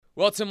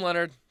Well, Tim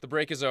Leonard, the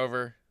break is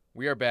over.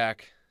 We are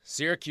back.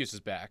 Syracuse is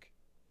back.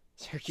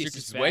 Syracuse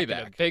is way back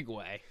in back. a big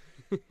way.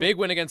 Big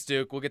win against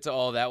Duke. We'll get to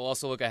all of that. We'll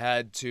also look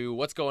ahead to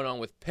what's going on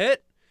with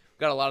Pitt. We've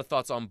got a lot of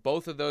thoughts on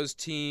both of those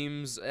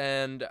teams,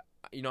 and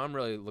I'm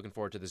really looking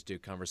forward to this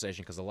Duke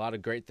conversation because a lot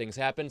of great things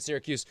happened.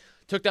 Syracuse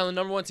took down the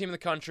number one team in the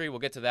country. We'll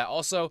get to that.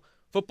 Also,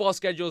 football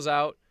schedule's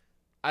out.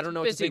 I don't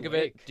know what to think of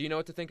it. Do you know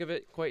what to think of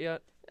it quite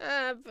yet?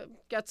 I've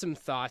got some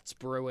thoughts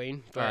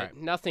brewing, but right.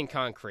 Nothing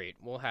concrete.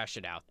 We'll hash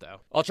it out,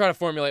 though. I'll try to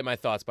formulate my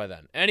thoughts by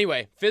then.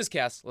 Anyway,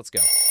 FizzCast, let's go.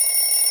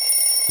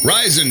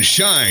 Rise and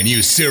shine,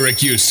 you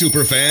Syracuse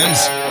superfans.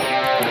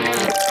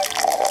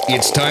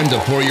 It's time to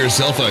pour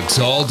yourself a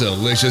tall,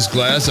 delicious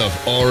glass of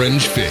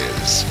Orange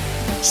Fizz.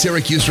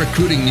 Syracuse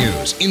recruiting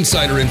news,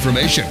 insider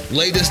information,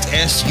 latest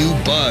SU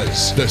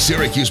buzz. The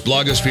Syracuse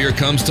blogosphere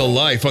comes to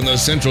life on the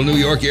Central New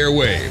York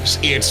airwaves.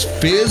 It's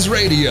Fizz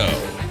Radio.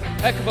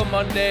 Heck of a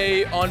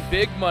Monday on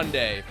Big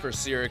Monday for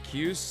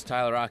Syracuse.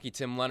 Tyler Rocky,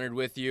 Tim Leonard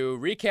with you,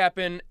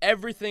 recapping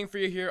everything for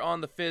you here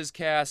on the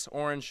FizzCast.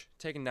 Orange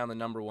taking down the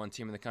number one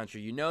team in the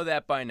country. You know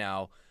that by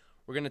now.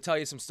 We're going to tell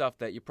you some stuff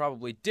that you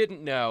probably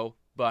didn't know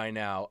by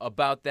now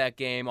about that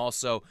game.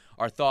 Also,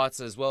 our thoughts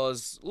as well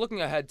as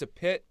looking ahead to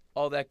Pitt,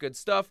 all that good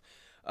stuff.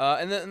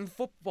 And then the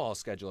football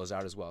schedule is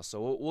out as well.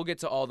 So we'll get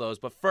to all those.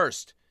 But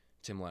first,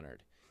 Tim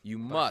Leonard, you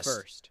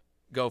must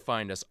go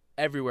find us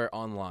everywhere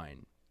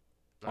online.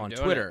 On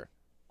Twitter,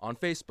 on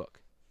Facebook.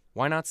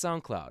 Why not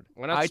SoundCloud?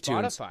 Why not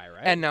iTunes, Spotify,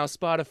 right? And now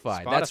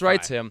Spotify. That's right,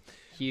 Tim.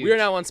 Huge. We are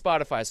now on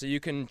Spotify, so you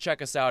can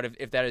check us out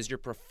if that is your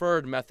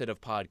preferred method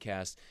of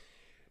podcast.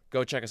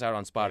 Go check us out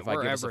on Spotify.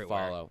 We're Give everywhere.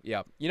 us a follow.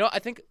 Yeah. I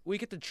think we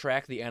get to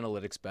track the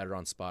analytics better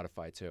on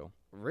Spotify, too.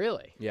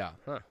 Really? Yeah.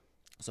 Huh.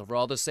 So for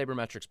all the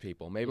Sabermetrics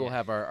people, maybe we'll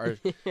have our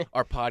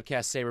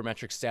podcast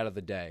Sabermetrics stat of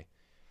the day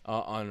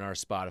on our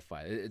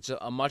Spotify. It's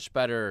a much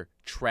better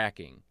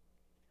tracking.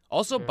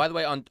 Also, by the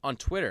way, on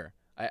Twitter,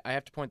 I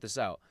have to point this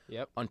out.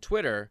 Yep. On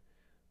Twitter,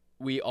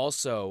 we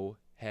also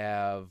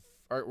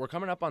we're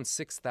coming up on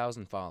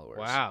 6,000 followers.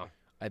 Wow.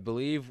 I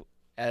believe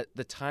at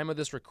the time of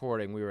this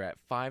recording, we were at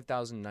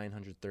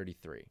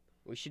 5,933.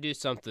 We should do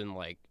something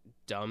like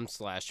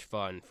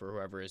dumb/fun for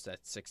whoever is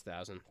that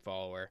 6,000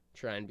 follower.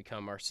 Try and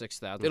become our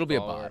 6,000 It'll be a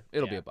follower. bot.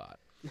 It'll be a bot.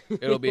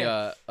 It'll be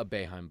a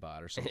Boeheim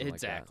bot or something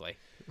Exactly.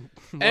 like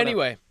that.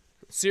 Anyway,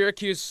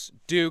 Syracuse,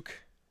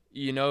 Duke,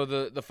 you know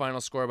the final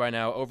score by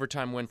now.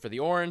 Overtime win for the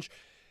Orange.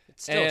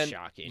 It's still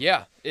shocking.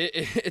 Yeah,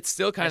 it's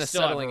still kind of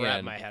settling in. I still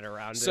haven't wrapped my head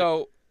around it.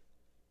 So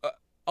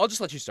I'll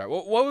just let you start.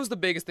 What was the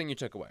biggest thing you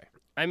took away?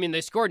 I mean, they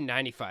scored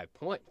 95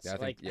 points.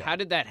 Yeah, how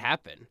did that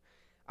happen?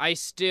 I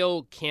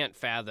still can't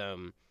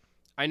fathom.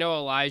 I know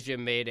Elijah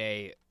made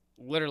a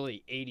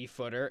literally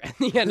 80-footer at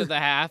the end of the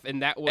half,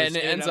 and that was and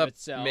it ends up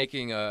itself.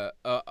 making a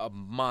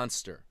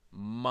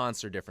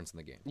monster difference in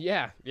the game.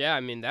 Yeah. I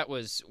mean, that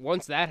was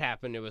once that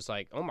happened, it was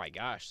like, oh my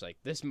gosh, like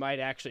this might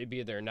actually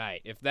be their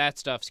night if that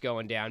stuff's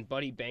going down.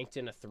 Buddy banked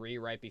in a 3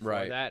 right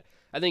before that.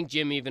 I think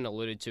Jim even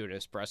alluded to it in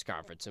his press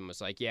conference and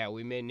was like, yeah,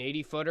 we made an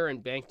 80-footer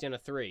and banked in a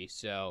 3.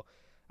 So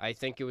I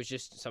think it was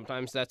just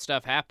sometimes that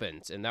stuff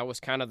happens, and that was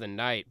kind of the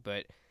night.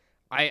 But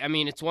I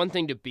mean, it's one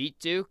thing to beat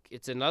Duke.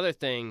 It's another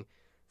thing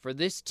for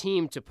this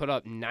team to put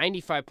up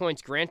 95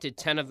 points, granted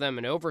 10 of them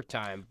in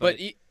overtime. But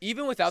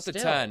even without the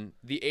 10,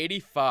 the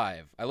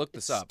 85, I looked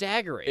this up.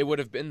 Staggering. It would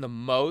have been the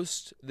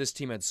most this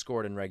team had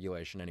scored in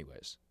regulation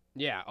anyways.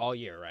 Yeah, all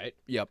year, right?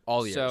 Yep,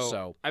 all year.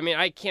 So I mean,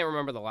 I can't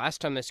remember the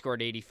last time they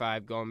scored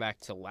 85 going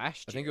back to last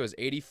year. I think it was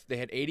 80. They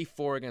had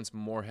 84 against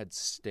Morehead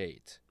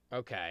State.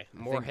 Okay,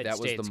 Morehead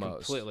State's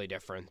completely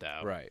different,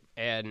 though. Right.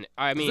 And,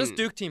 I mean... this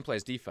Duke team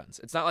plays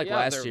defense. It's not like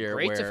last year they're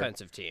a great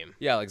defensive team.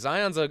 Yeah, like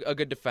Zion's a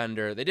good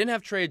defender. They didn't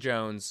have Trey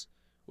Jones,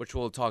 which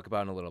we'll talk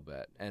about in a little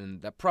bit,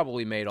 and that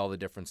probably made all the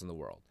difference in the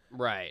world.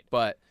 Right.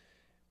 But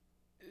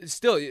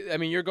still, I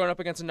mean, you're going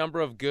up against a number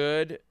of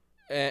good,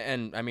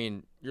 and I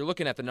mean, you're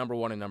looking at the number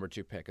 1 and number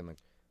 2 pick in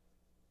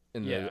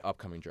the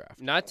upcoming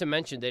draft. Not to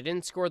mention, they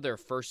didn't score their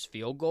first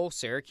field goal,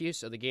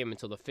 Syracuse, of the game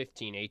until the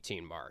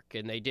 15-18 mark.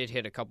 And they did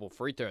hit a couple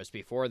free throws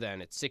before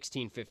then at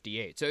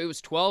 16:58. So it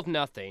was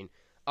 12-0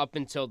 up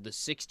until the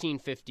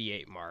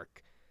 16:58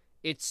 mark.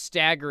 It's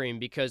staggering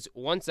because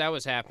once that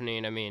was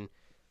happening, I mean,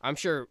 I'm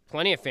sure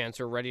plenty of fans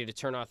were ready to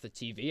turn off the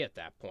TV at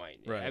that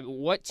point. Right. I mean,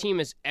 what team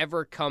has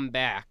ever come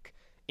back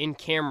in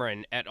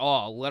Cameron at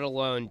all, let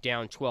alone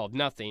down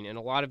 12-0? And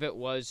a lot of it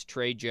was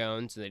Trey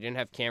Jones, and they didn't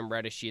have Cam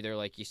Reddish either,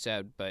 like you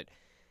said. But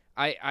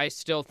I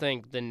still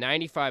think the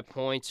 95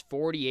 points,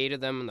 48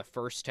 of them in the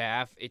first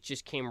half, it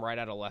just came right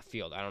out of left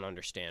field. I don't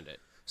understand it.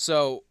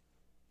 So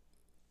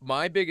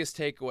my biggest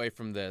takeaway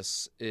from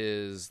this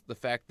is the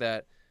fact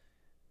that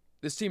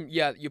this team,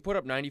 yeah, you put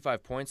up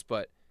 95 points,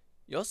 but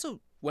you also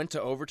went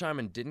to overtime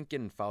and didn't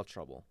get in foul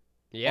trouble.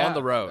 Yeah, on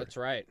the road. That's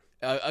right.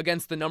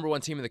 Against the number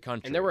 1 team in the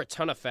country. And there were a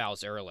ton of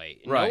fouls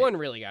early. Right. No one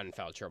really got in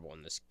foul trouble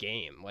in this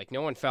game. Like,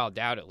 no one fouled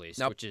out, at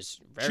least, which is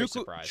very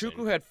surprising.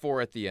 Chukwu had 4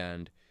 at the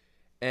end,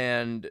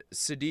 and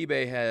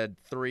Sidibe had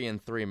 3 in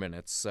 3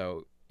 minutes,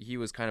 so he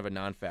was kind of a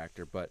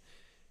non-factor. But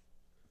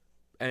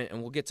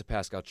and we'll get to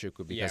Pascal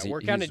Chukwu because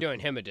we're kind of doing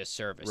him a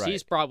disservice. Right.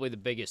 He's probably the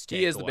biggest takeaway.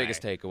 He is the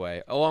biggest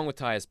takeaway, along with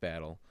Tyus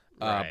Battle.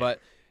 Right. But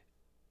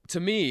to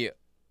me,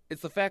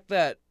 it's the fact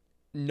that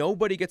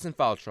nobody gets in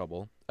foul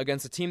trouble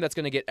against a team that's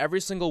going to get every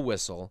single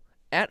whistle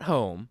at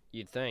home.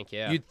 You'd think,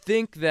 yeah. You'd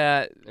think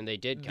that and they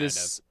did kind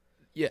this, of.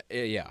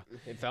 Yeah.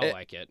 It felt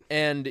like it.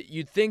 And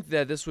you'd think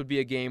that this would be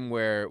a game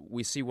where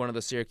we see one of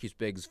the Syracuse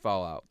bigs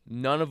foul out.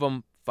 None of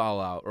them foul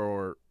out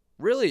or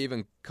really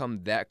even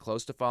come that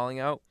close to fouling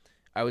out.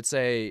 I would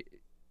say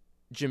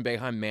Jim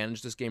Boeheim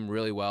managed this game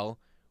really well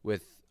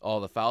with all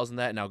the fouls in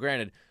that. Now,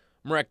 granted,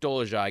 Marek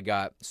Dolezaj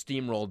got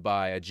steamrolled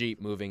by a Jeep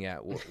moving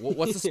at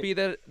what's the speed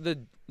that the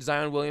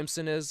Zion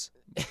Williamson is?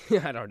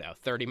 I don't know,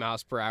 30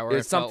 miles per hour.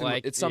 It's something.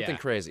 Like. It's something Yeah.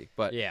 crazy,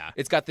 but Yeah.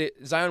 it's got the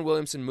Zion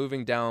Williamson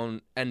moving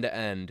down end to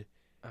end.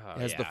 Oh,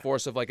 It has the yeah.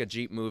 force of like a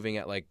Jeep moving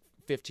at like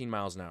 15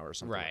 miles an hour or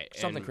something. Right.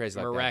 Something and crazy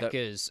like Marek that.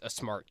 is a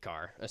smart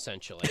car,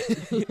 essentially.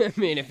 I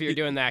mean, if you're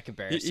doing that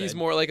comparison. He's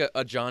more like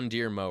a John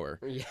Deere mower.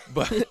 Yeah.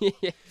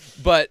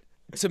 But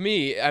to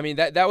me, I mean,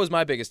 that was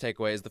my biggest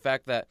takeaway is the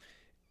fact that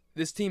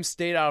this team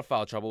stayed out of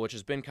foul trouble, which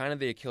has been kind of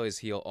the Achilles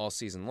heel all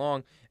season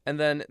long. And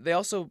then they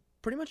also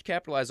pretty much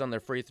capitalized on their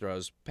free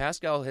throws.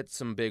 Pascal hit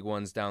some big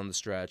ones down the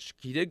stretch.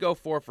 He did go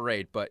 4 for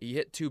 8, but he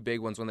hit 2 big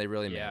ones when they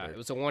really Yeah, mattered. it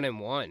was a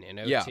 1-and-1 in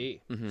OT.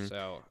 Yeah. Mhm.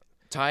 So,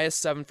 Tyus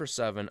 7 for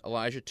 7,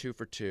 Elijah 2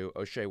 for 2,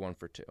 O'Shea 1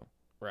 for 2.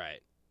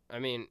 right. I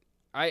mean,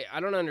 I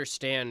don't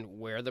understand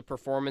where the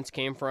performance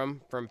came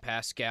from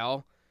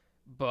Pascal,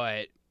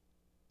 but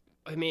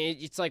I mean,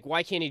 it's like,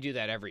 why can't he do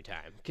that every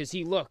time? Because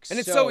he looks And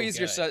it's so so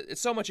easier good. said.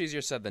 It's so much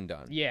easier said than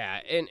done.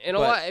 Yeah, and a But-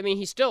 lot. I mean,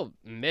 he still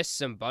missed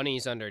some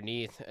bunnies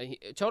underneath.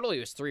 Totally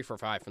was 3 for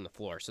 5 from the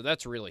floor, so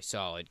that's really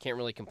solid. Can't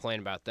really complain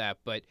about that.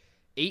 But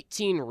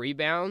 18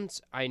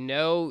 rebounds. I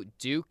know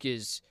Duke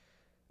is.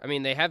 I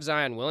mean, they have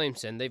Zion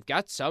Williamson. They've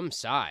got some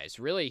size.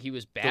 Really, he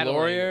was battling.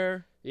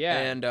 Delorier, Yeah,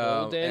 and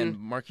Bolden.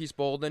 Marquise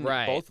Bolden,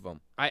 Right. both of them.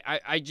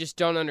 I just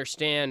don't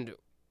understand.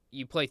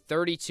 You play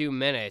 32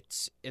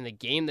 minutes in the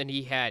game that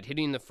he had,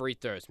 hitting the free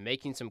throws,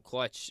 making some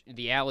clutch,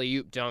 the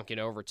alley-oop dunk in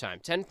overtime.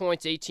 10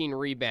 points, 18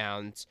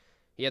 rebounds.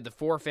 He had the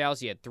 4 fouls.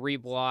 He had 3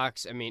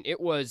 blocks. I mean,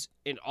 it was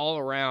an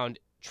all-around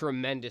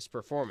tremendous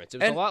performance. It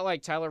was And- a lot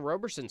like Tyler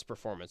Roberson's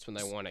performance when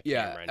they won at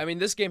Cameron. I mean,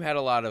 this game had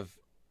a lot of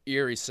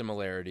eerie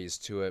similarities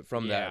to it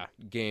from Yeah.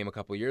 that game a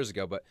couple years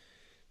ago, but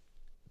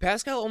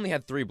Pascal only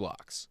had 3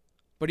 blocks.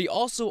 But he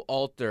also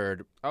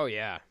altered, Oh,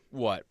 yeah.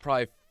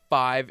 probably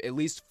 5, at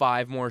least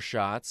 5 more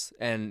shots,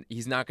 and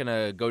he's not going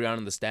to go down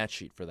in the stat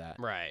sheet for that.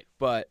 Right.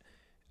 But,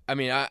 I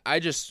mean, I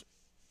just,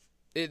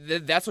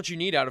 that's what you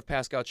need out of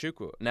Pascal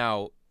Chukwu.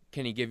 Now,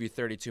 can he give you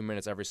 32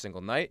 minutes every single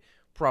night?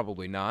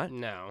 Probably not.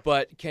 No.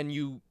 But can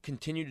you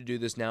continue to do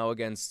this now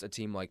against a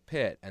team like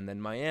Pitt and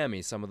then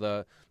Miami, some of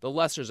the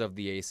lessers of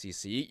the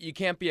ACC? You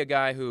can't be a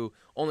guy who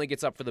only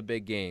gets up for the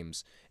big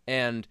games.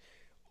 And,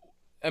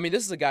 I mean,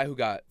 this is a guy who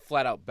got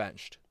flat out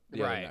benched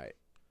the other Right. night.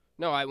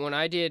 No, when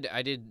I did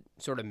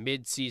sort of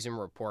mid-season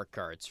report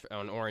cards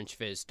on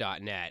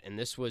orangefizz.net, and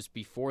this was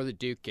before the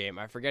Duke game.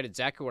 I forget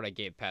exactly what I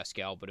gave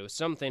Pascal, but it was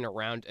something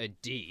around a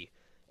D.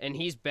 And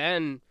he's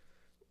been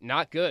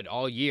not good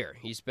all year.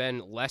 He's been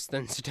less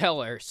than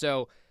stellar.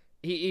 So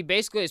he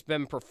basically has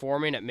been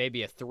performing at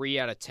maybe a 3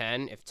 out of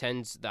 10, if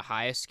 10's the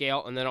highest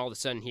scale, and then all of a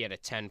sudden he had a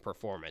 10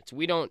 performance.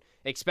 We don't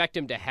expect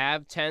him to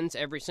have 10s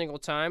every single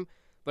time,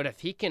 but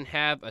if he can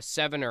have a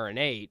 7 or an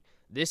 8,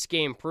 this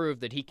game proved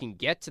that he can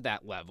get to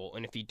that level,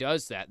 and if he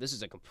does that, this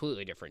is a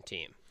completely different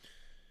team.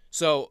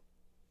 So,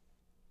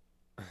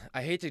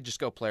 I hate to just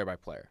go player by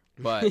player,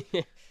 but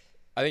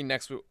I think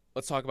next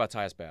let's talk about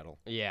Tyus Battle.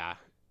 Yeah.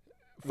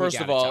 First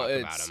of gotta all, talk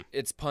about him.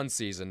 it's pun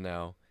season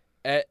now.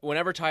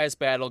 Whenever Tyus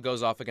Battle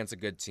goes off against a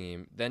good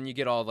team, then you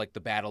get all like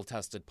the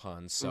battle-tested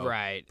puns. So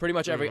Right. pretty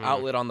much every Mhm.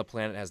 outlet on the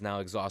planet has now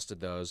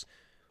exhausted those.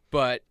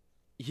 But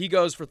he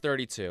goes for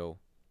 32.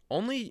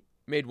 Only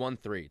made 1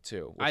 3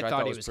 too. Which I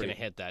thought he was pretty. going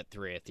to hit that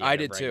 3 at the I end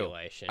did of too.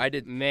 regulation. I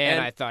did. Man,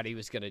 And I thought he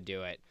was going to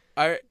do it.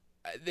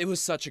 It was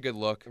such a good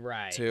look.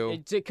 Right. Too.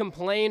 And to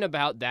complain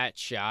about that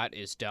shot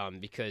is dumb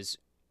because,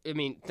 I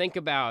mean, think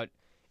about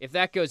if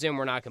that goes in,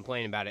 we're not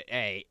complaining about it,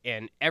 A,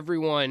 and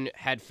everyone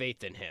had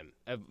faith in him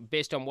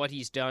based on what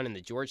he's done in the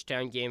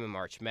Georgetown game and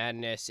March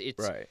Madness.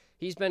 Right.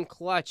 He's been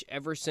clutch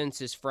ever since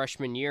his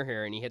freshman year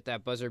here, and he hit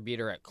that buzzer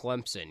beater at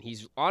Clemson.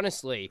 He's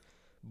honestly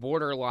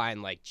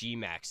borderline like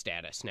GMAX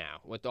status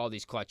now with all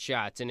these clutch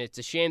shots, and it's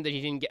a shame that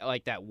he didn't get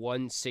like that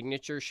one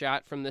signature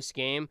shot from this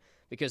game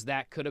because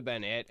that could have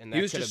been it. And that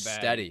He was could just have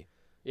been steady.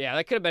 Yeah,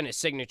 that could have been his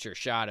signature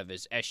shot of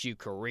his SU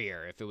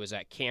career if it was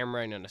at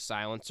Cameron and a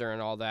silencer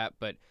and all that.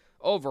 But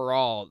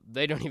overall,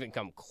 they don't even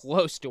come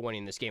close to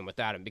winning this game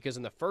without him because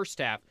in the first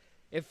half,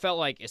 it felt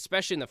like,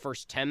 especially in the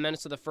first 10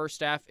 minutes of the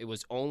first half, it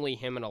was only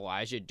him and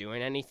Elijah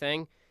doing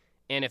anything.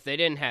 And if they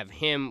didn't have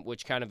him,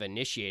 which kind of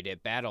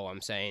initiated Battle,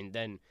 I'm saying,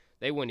 then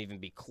they wouldn't even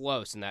be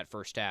close in that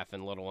first half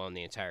and let alone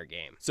the entire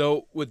game.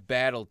 So with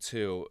Battle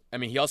too, I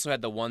mean, he also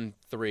had the 1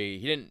 3.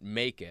 He didn't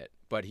make it,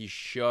 but he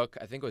shook.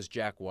 I think it was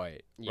Jack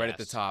White right at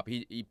the Yes. top.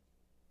 He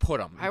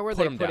put him. How were put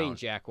they him putting down.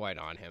 Jack White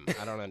on him?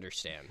 I don't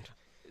understand.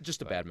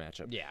 just a bad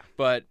matchup. Yeah.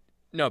 But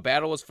no,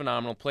 Battle was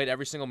phenomenal. Played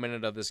every single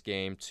minute of this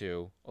game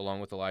too, along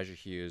with Elijah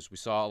Hughes. We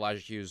saw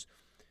Elijah Hughes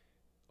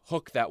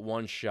hook that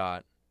one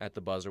shot at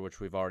the buzzer, which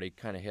we've already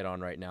kind of hit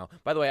on right now.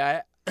 By the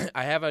way,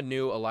 I have a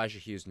new Elijah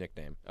Hughes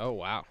nickname. Oh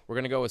wow. We're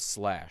gonna go with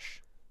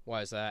Slash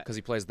Why is that? because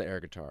he plays the air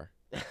guitar.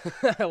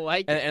 I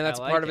like it. And that's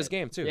I like part of it. his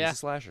game too. Yeah. He's a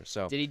slasher.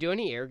 So Did he do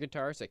any air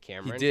guitars at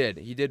Cameron?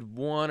 he did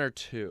one or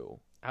two.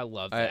 I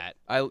love that.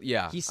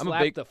 Yeah. He I'm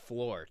slapped a big. the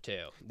floor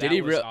too. Did That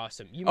he was really?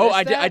 awesome. You Oh, missed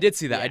I did. that? I did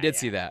see that. Yeah, I did yeah,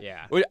 see that.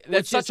 Yeah. That's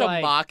Which such is a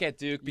like- mock at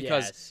Duke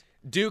because Yes.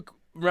 Duke.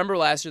 Remember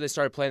last year they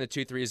started playing the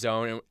 2-3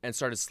 zone and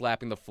started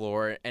slapping the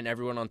floor, and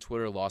everyone on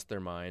Twitter lost their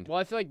mind. Well,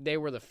 I feel like they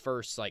were the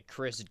first, like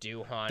Chris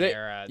Duhon They-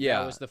 era. Yeah,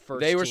 That was the first.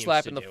 they were teams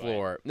slapping to the do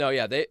floor. No,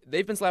 yeah,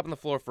 they've been slapping the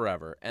floor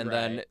forever, and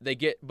then Right. they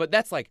get. But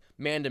that's like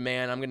man to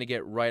man. I'm gonna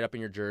get right up in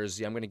your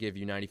jersey. I'm gonna give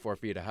you 94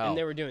 feet of it. hell. And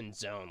they were doing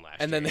zone last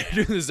And year. then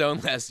they're doing the zone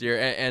last year,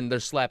 and they're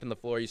slapping the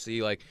floor. You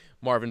see like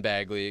Marvin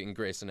Bagley and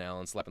Grayson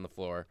Allen slapping the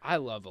floor. I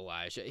love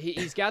Elijah.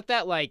 He's got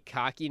that like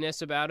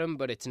cockiness about him,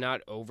 but it's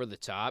not over the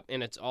top,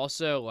 and it's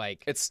also like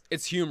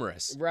It's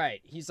humorous.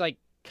 right. He's like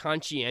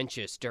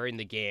conscientious during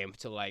the game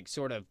to like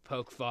sort of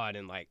poke fun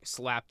and like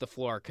slap the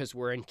floor because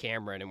we're in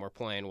Cameron and we're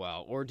playing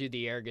well, or do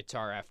the air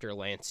guitar after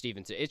Lance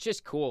Stevenson. It's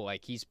just cool.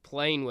 Like he's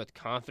playing with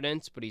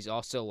confidence, but he's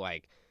also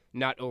like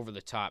not over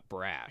the top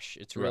brash.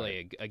 It's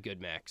really a good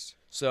mix.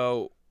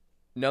 So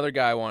another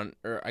guy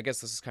or I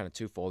guess this is kind of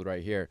twofold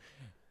right here.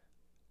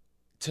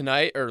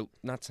 Tonight, or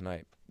not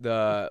tonight,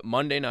 the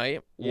Monday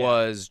night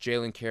was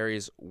Jalen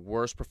Carey's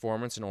worst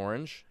performance in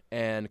Orange,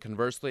 and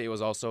conversely, it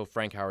was also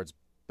Frank Howard's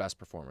best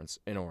performance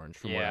in Orange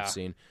from what Yeah. I've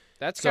seen.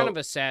 That's So- kind of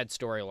a sad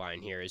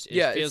storyline here. It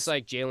Yeah, feels it's-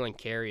 like Jalen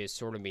Carey is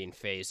sort of being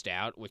phased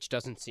out, which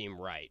doesn't seem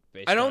right.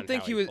 Based I don't on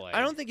think how he was. played.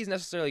 I don't think he's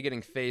necessarily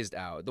getting phased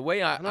out. The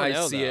way I don't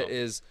know, see it though.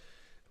 is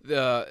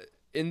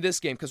in this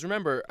game, because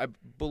remember, I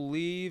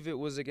believe it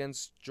was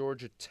against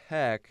Georgia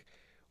Tech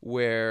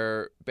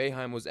where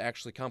Boeheim was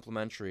actually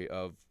complimentary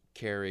of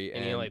Carey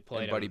And he only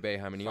played Buddy him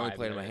Boeheim, and he only 5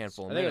 played him a minutes.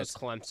 handful of I think minutes.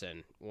 it was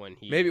Clemson when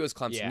he. Maybe it was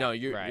Clemson. Yeah, No,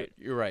 you're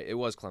right. It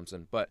was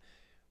Clemson. But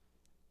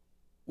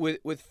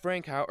with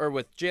Frank Howard or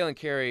with Jalen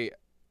Carey,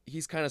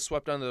 he's kind of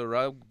swept under the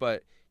rug.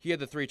 But he had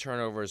the 3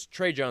 turnovers.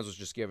 Trey Jones was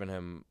just giving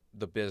him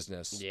the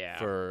business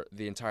for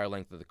the entire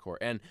length of the court.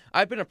 And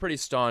I've been a pretty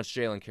staunch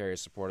Jalen Carey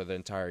supporter the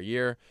entire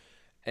year,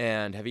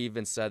 and have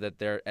even said that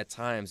there at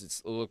times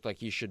it looked like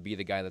he should be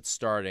the guy that's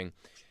starting.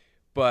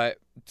 But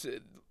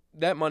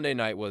that Monday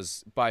night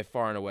was by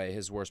far and away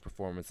his worst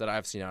performance that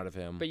I've seen out of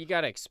him. But you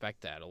got to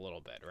expect that a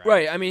little bit, right?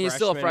 Right. I mean, he's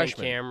still a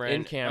freshman.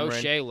 In Cameron.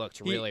 O'Shea looked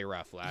He- really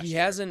rough last He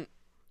year.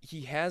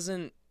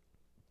 hasn't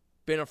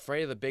been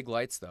afraid of the big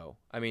lights though.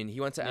 I mean, he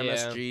went to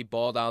MSG,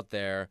 balled out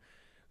there,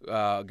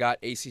 got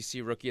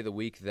ACC Rookie of the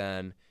Week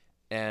then,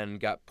 and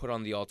got put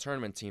on the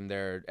all-tournament team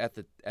there at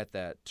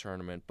that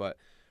tournament. But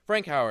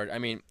Frank Howard, I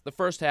mean, the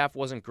first half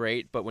wasn't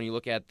great, but when you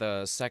look at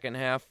the second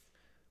half,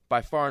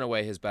 by far and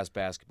away his best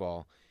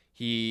basketball.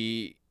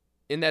 He,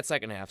 in that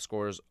second half,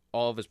 scores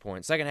all of his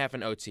points. Second half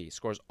in OT,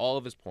 scores all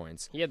of his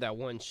points. He had that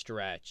one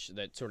stretch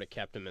that sort of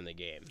kept him in the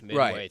game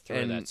midway through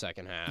and that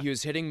second half. He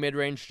was hitting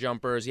mid-range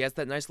jumpers. He has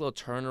that nice little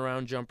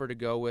turnaround jumper to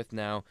go with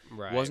now.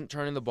 Right. Wasn't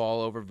turning the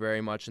ball over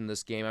very much in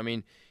this game. I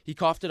mean, he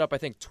coughed it up, I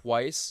think,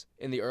 twice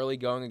in the early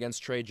going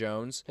against Trey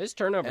Jones. His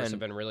turnovers and have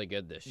been really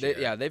good this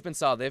year. They've been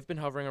solid. They've been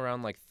hovering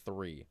around like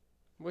 3.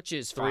 Which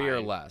is 3 or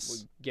fine,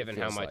 less, given it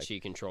how feels much like. he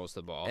controls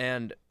the ball.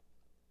 And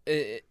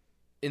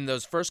in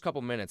those first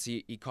couple minutes,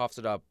 he coughs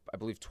it up, I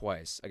believe,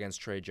 twice against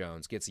Trey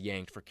Jones, gets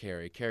yanked for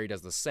Carey. Carey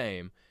does the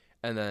same,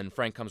 and then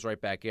Frank comes right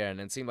back in,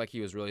 and it seemed like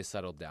he was really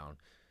settled down.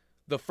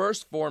 The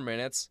first 4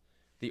 minutes,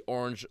 the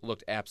Orange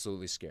looked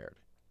absolutely scared.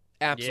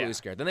 Absolutely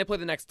scared. Then they played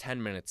the next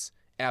 10 minutes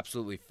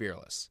absolutely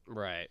fearless.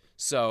 Right.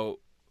 So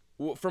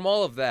from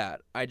all of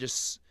that, I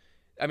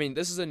mean,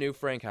 this is a new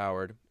Frank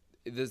Howard.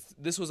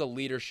 This was a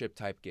leadership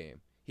type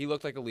game. He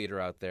looked like a leader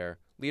out there,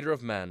 leader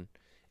of men,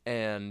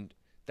 and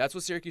that's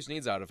what Syracuse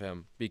needs out of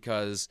him,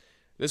 because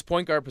this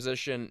point guard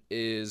position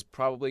is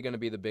probably going to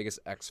be the biggest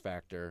X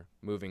factor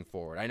moving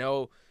forward. I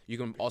know you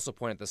can also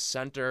point at the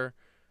center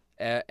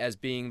as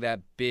being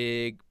that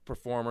big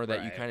performer that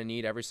you Right. kind of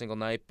need every single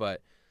night,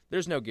 but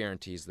there's no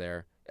guarantees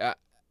there.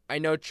 I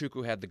know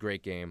Chukwu had the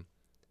great game.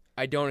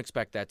 I don't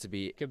expect that to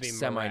be, Could be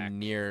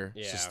semi-near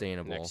Yeah,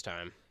 sustainable. next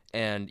time.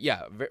 And,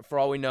 yeah, for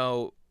all we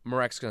know,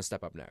 Marek's going to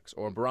step up next,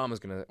 or Barama's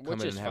going to come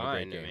Which in is and have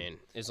fine. a great I game. mean,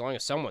 as long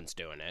as someone's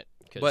doing it,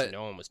 because But-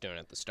 no one was doing it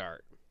at the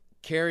start.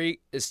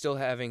 Carey is still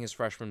having his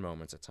freshman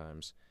moments at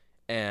times,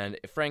 and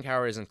if Frank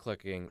Howard isn't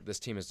clicking, this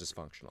team is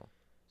dysfunctional.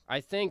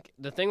 I think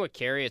the thing with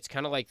Carey, it's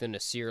kind of like the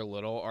Nasir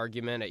Little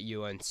argument at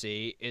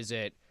UNC.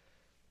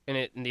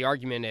 And the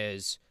argument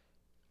is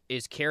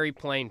Carey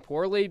playing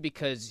poorly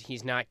because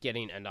he's not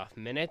getting enough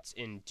minutes,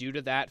 and due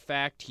to that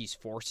fact, he's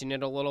forcing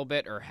it a little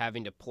bit or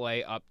having to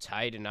play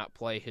uptight and not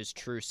play his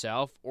true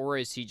self, or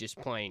is he just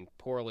playing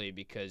poorly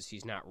because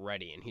he's not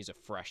ready and he's a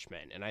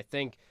freshman? And I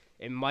think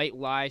it might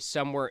lie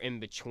somewhere in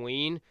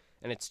between,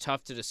 and it's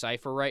tough to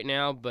decipher right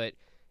now, but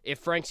if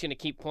Frank's going to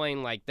keep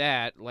playing like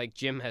that, like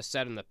Jim has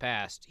said in the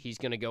past, he's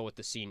going to go with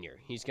the senior.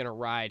 He's going to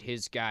ride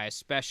his guy,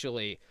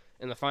 especially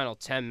in the final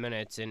 10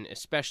 minutes, and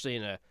especially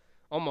in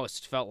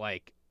almost felt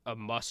like a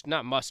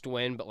not must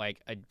win, but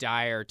like a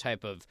dire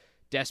type of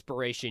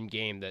desperation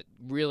game that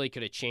really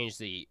could have changed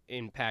the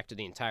impact of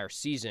the entire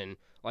season,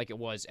 like it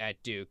was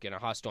at Duke in a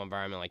hostile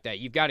environment like that.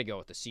 You've got to go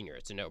with the senior.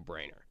 It's a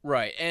no-brainer.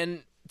 Right,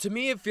 and to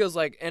me it feels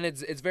like, and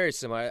it's very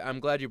similar. I'm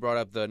glad you brought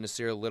up the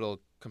Nasir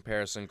Little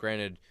comparison.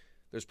 Granted,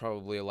 there's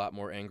probably a lot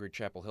more angry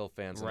Chapel Hill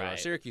fans than there are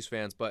Syracuse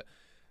fans, but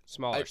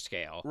smaller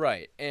scale.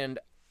 Right, and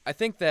I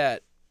think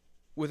that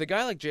with a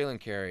guy like Jalen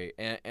Carey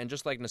and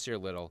just like Nasir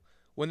Little,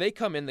 when they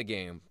come in the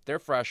game, they're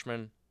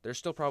freshmen. They're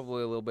still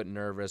probably a little bit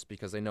nervous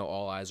because they know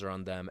all eyes are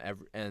on them,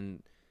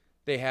 and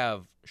they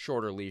have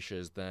shorter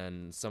leashes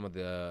than some of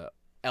the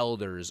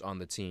elders on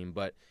the team.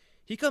 But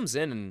he comes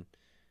in, and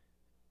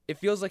it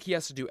feels like he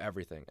has to do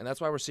everything, and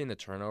that's why we're seeing the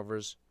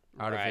turnovers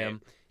out of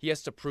him. He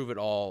has to prove it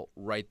all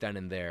right then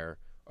and there,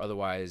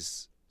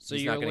 otherwise so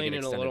he's you're not going to get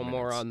leaning a extended little minutes.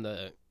 more on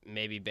the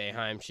maybe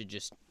Boeheim should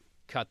just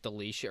cut the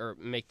leash or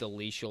make the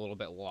leash a little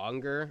bit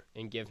longer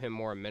and give him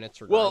more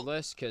minutes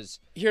regardless, because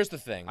here's the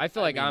thing. I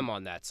feel like I'm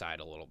on that side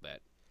a little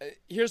bit.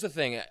 Here's the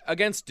thing.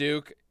 Against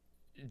Duke,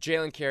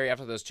 Jalen Carey,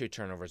 after those 2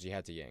 turnovers, you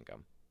had to yank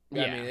him.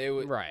 Yeah, I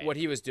mean, what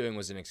he was doing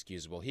was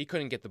inexcusable. He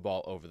couldn't get the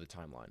ball over the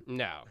timeline.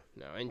 No.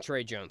 And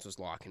Trey Jones was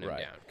locking him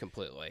down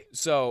completely.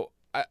 So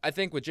I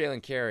think with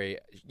Jalen Carey,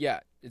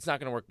 yeah, it's not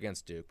going to work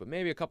against Duke, but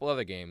maybe a couple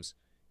other games,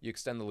 you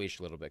extend the leash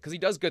a little bit because he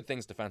does good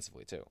things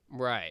defensively too.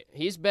 Right.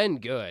 He's been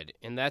good,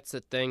 and that's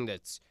the thing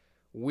that's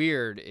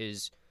weird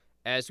is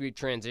as we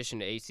transition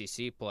to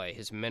ACC play,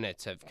 his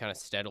minutes have kind of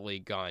steadily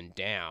gone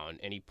down,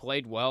 and he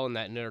played well in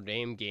that Notre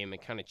Dame game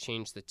and kind of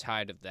changed the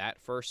tide of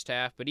that first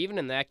half. But even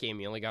in that game,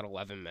 he only got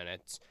 11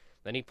 minutes.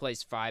 Then he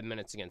plays 5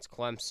 minutes against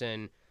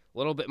Clemson, a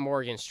little bit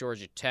more against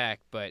Georgia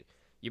Tech, but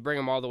you bring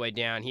him all the way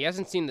down. He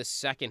hasn't seen the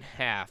second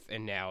half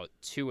in now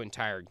 2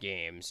 entire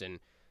games, and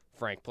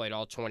Frank played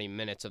all 20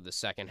 minutes of the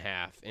second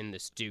half in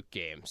this Duke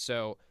game.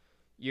 So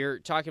you're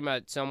talking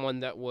about someone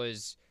that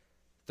was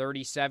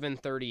 37,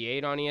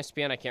 38 on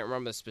ESPN. I can't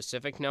remember the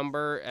specific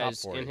number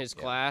as 40, in his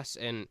class,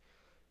 and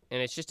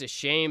it's just a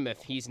shame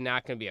if he's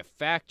not going to be a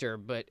factor.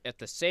 But at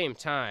the same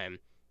time,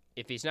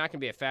 if he's not going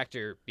to be a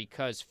factor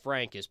because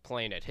Frank is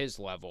playing at his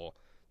level,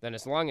 then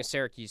as long as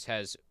Syracuse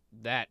has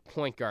that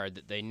point guard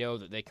that they know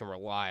that they can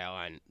rely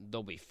on,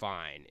 they'll be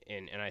fine.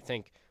 And I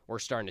think we're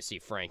starting to see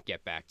Frank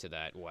get back to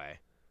that way.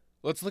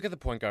 Let's look at the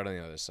point guard on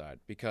the other side,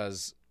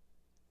 because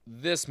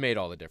this made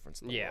all the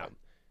difference in the world.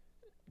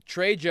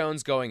 Trey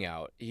Jones going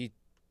out, he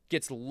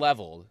gets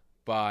leveled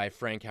by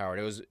Frank Howard.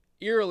 It was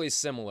eerily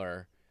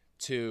similar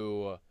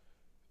to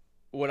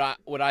what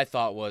I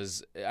thought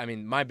was, I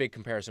mean, my big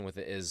comparison with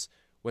it is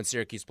when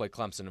Syracuse played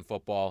Clemson in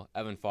football.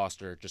 Evan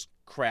Foster just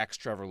cracks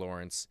Trevor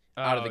Lawrence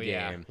out of the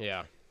game.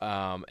 Yeah.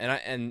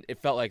 And it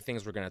felt like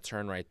things were going to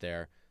turn right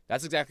there.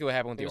 That's exactly what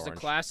happened with the Orange. It was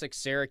a classic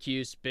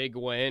Syracuse big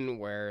win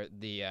where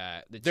the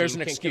There's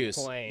team an can excuse.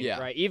 Complain, Yeah.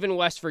 right? Even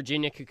West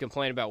Virginia could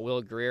complain about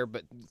Will Greer,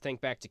 but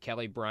think back to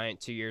Kelly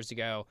Bryant 2 years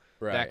ago,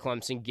 that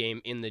Clemson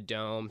game in the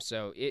Dome.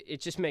 So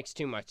it just makes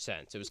too much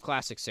sense. It was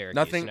classic Syracuse.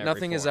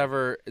 Nothing is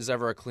ever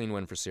a clean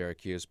win for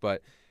Syracuse,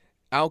 but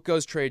out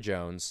goes Trey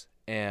Jones,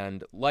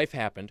 and life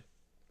happened.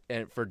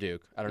 And for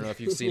Duke, I don't know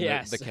if you've seen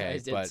the K, I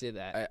did but see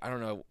that. I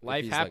don't know.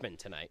 Life happened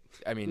tonight.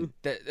 I mean,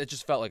 it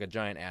just felt like a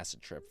giant acid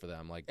trip for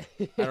them. Like,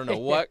 I don't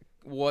know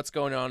what's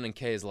going on in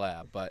K's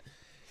lab, but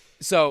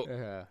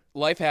so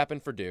life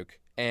happened for Duke,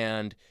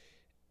 and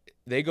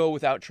they go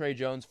without Trey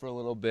Jones for a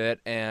little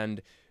bit,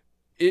 and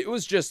it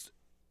was just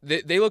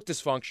they look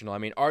dysfunctional. I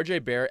mean, R.J.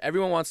 Barrett.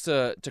 Everyone wants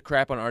to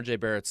crap on R.J.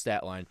 Barrett's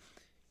stat line.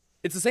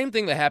 It's the same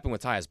thing that happened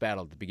with Tyus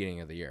Battle at the beginning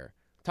of the year.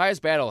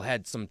 Tyus Battle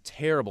had some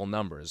terrible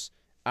numbers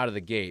out of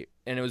the gate,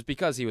 and it was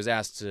because he was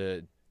asked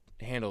to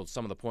handle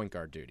some of the point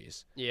guard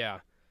duties. Yeah.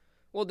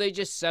 Well, they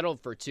just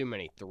settled for too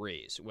many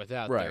threes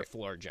without their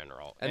floor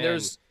general. And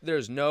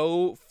there's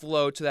no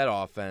flow to that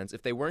offense.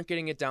 If they weren't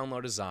getting it down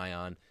low to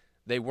Zion,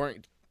 they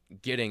weren't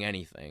getting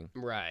anything.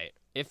 Right.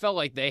 It felt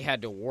like they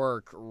had to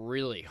work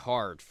really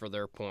hard for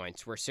their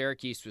points, where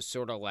Syracuse was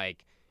sort of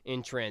like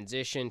in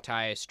transition,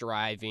 Tyus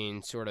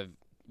driving, sort of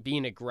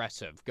being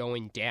aggressive,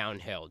 going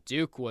downhill.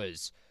 Duke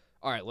was,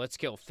 all right, let's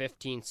kill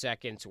 15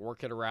 seconds,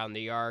 work it around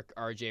the arc.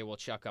 RJ will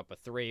chuck up a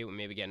three, we'll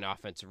maybe get an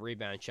offensive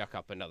rebound, chuck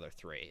up another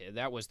three.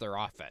 That was their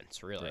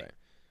offense, really. Right.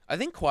 I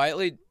think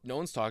quietly, no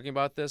one's talking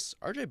about this.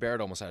 RJ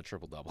Barrett almost had a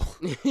triple-double.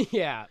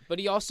 Yeah, but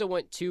he also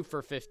went 2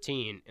 for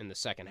 15 in the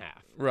second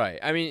half. Right.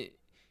 I mean,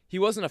 he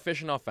wasn't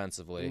efficient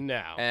offensively.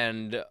 No.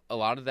 And a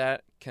lot of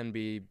that can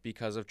be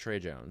because of Trey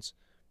Jones.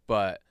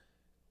 But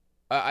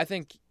I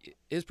think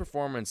his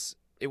performance,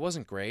 it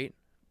wasn't great,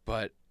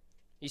 but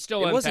he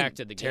still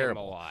impacted the game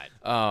a lot.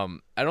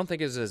 I don't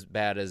think it's as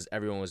bad as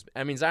everyone was.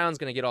 I mean, Zion's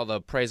going to get all the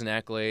praise and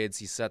accolades.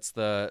 He sets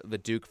the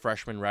Duke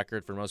freshman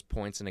record for most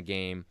points in a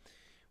game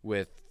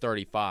with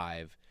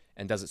 35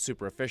 and does it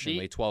super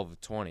efficiently, 12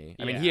 of 20.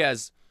 I mean, he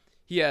has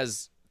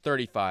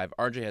 35,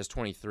 RJ has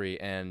 23,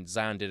 and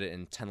Zion did it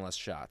in 10 less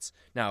shots.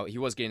 Now, he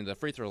was getting to the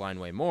free throw line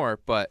way more,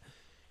 but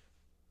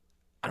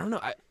I don't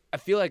know. I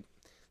feel like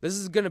this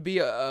is going to be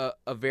a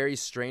very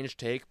strange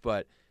take,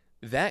 but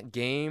that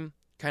game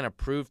kind of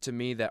proved to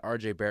me that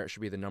RJ Barrett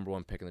should be the number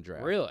 1 pick in the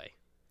draft. Really?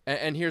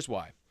 And here's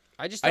why.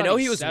 I know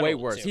he was way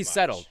worse. He He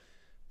settled,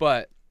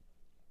 but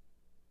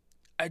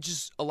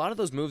a lot of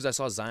those moves I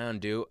saw Zion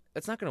do,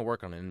 that's not going to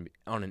work on an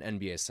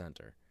NBA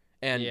center.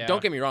 And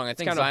don't get me wrong, I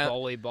think kind of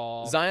bully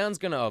ball. Zion's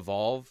going to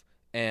evolve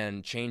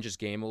and change his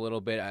game a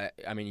little bit.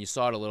 I mean, you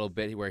saw it a little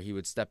bit where he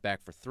would step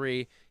back for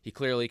 3. He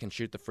clearly can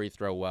shoot the free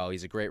throw well.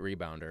 He's a great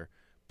rebounder.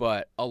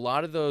 But a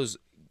lot of those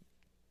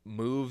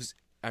moves,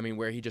 I mean,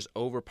 where he just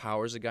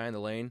overpowers a guy in the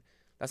lane,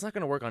 that's not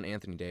going to work on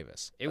Anthony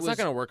Davis. It's not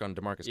going to work on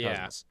DeMarcus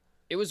Cousins.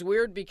 It was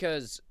weird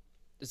because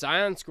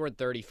Zion scored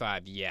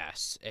 35,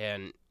 yes,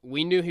 and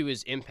we knew he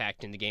was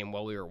impacting the game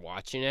while we were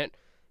watching it,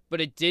 but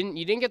you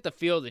didn't get the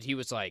feel that he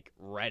was like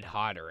red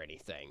hot or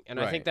anything. And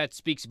I think that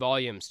speaks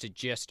volumes to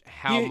just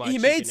how much he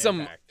made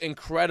some impact.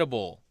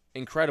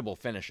 incredible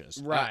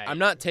finishes. Right. I'm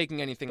not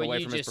taking anything but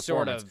away from his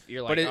Sort performance. of,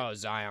 you're like,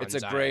 Zion. It's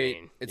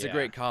a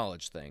great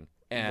college thing.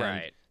 And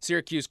right.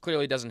 Syracuse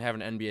clearly doesn't have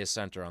an NBA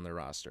center on their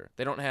roster.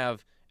 They don't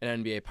have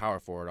an NBA power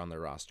forward on their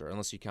roster,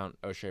 unless you count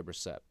O'Shea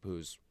Brissett,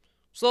 who's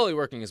slowly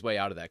working his way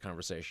out of that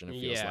conversation,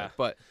 it feels like.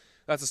 But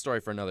that's a story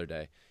for another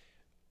day.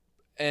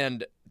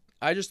 And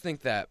I just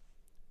think that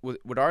what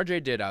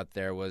RJ did out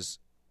there was,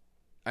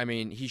 I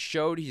mean,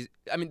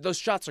 those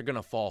shots are going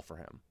to fall for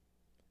him.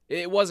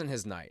 It wasn't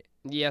his night.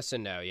 Yes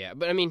and no, yeah.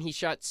 But, I mean, he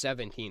shot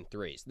 17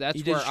 threes.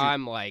 That's where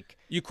I'm like...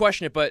 You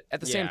question it, but at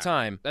the same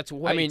time... That's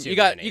way too you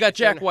got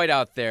Jack White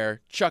out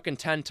there chucking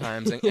 10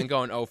 times and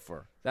going 0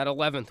 for. That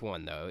 11th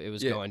one, though, it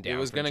was going down. It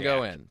was going to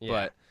go in. Yeah.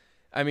 But,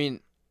 I mean,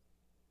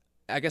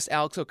 I guess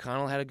Alex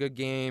O'Connell had a good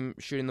game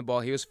shooting the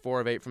ball. He was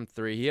 4 of 8 from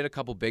 3. He had a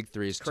couple big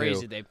threes, too.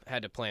 Crazy they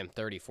had to play him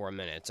 34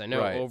 minutes. I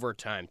know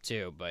overtime,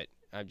 too, but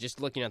I'm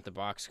just looking at the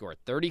box score.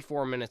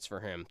 34 minutes for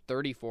him,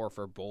 34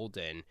 for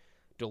Bolden.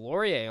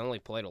 Delorier only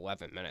played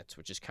 11 minutes,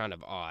 which is kind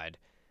of odd.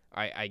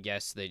 I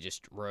guess they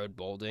just rode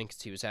Bolden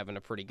because he was having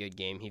a pretty good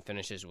game. He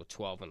finishes with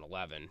 12 and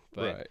 11.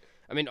 But,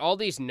 I mean, all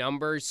these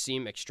numbers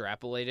seem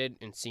extrapolated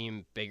and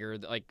seem bigger.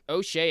 Like,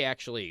 O'Shea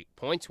actually,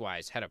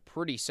 points-wise, had a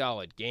pretty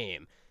solid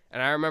game.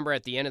 And I remember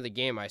at the end of the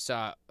game, I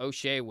saw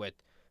O'Shea with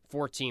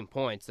 14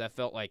 points. That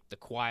felt like the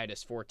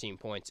quietest 14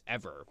 points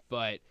ever.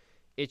 But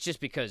it's just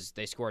because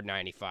they scored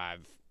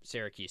 95.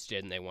 Syracuse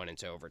did, and they went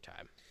into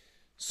overtime.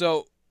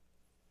 So...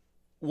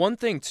 one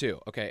thing,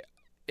 too, okay,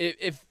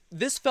 if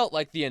this felt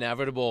like the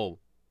inevitable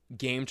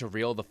game to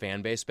reel the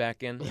fan base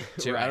back in,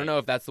 too, I don't know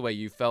if that's the way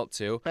you felt,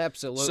 too.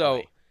 Absolutely.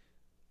 So,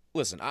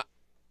 listen,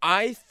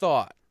 I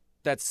thought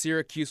that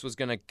Syracuse was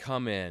going to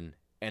come in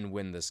and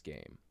win this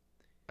game.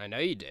 I know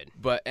you did.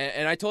 But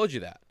and I told you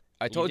that.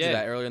 I told you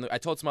that earlier. I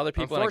told some other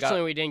people.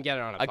 Unfortunately, we didn't get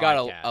it on a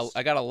podcast.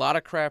 I got a lot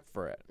of crap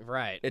for it.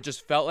 Right. It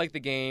just felt like the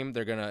game.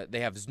 They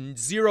have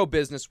zero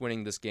business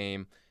winning this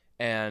game.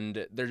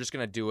 And they're just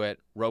going to do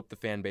it, rope the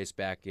fan base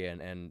back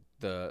in, and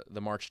the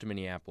march to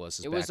Minneapolis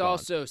is back on. It was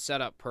also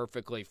set up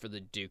perfectly for the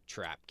Duke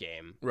trap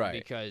game. Right.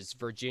 Because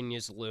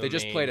Virginia's looming. They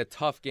just played a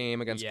tough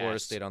game against Florida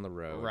State on the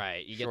road.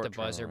 Right. You get the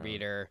buzzer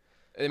beater.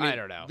 I mean, I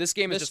don't know. This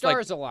game is just the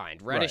stars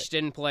aligned. Reddish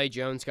didn't play.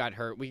 Jones got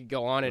hurt. We could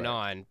go on and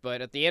on.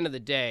 But at the end of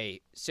the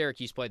day,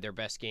 Syracuse played their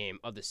best game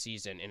of the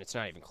season, and it's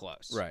not even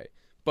close. Right.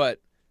 But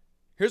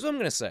here's what I'm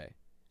going to say.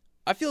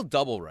 I feel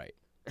double right.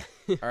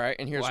 All right?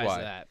 And here's why. Why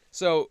is that?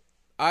 So...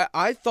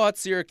 I thought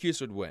Syracuse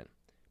would win,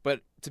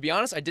 but to be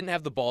honest, I didn't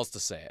have the balls to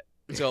say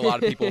it to a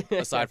lot of people,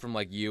 aside from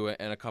like you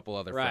and a couple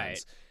other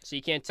friends. So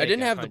you can't take I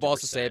didn't have 100%. the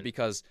balls to say it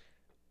because,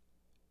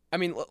 I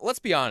mean, let's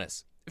be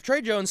honest. If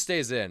Trey Jones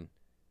stays in,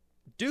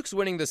 Duke's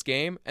winning this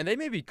game, and they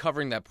may be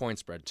covering that point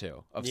spread,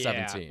 too, of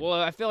 17. Well,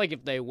 I feel like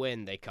if they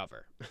win, they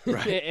cover.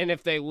 Right. And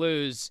if they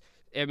lose,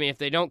 I mean, if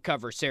they don't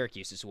cover,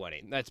 Syracuse is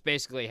winning. That's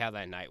basically how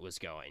that night was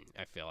going,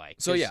 I feel like.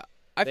 So, yeah,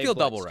 I feel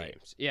double right.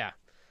 Games. Yeah.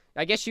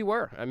 I guess you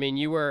were. I mean,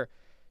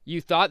 you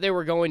thought they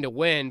were going to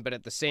win, but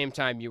at the same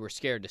time, you were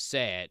scared to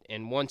say it.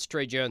 And once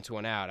Trey Jones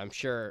went out, I'm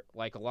sure,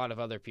 like a lot of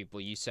other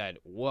people, you said,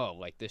 whoa,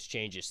 like this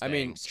changes things. I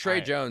mean,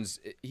 Trey Jones,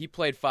 he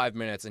played 5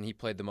 minutes, and he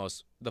played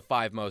the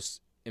 5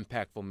 most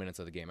impactful minutes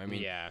of the game. I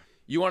mean,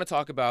 you want to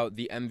talk about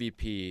the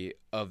MVP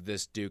of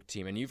this Duke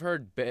team, and you've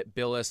heard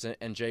Billis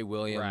and Jay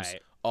Williams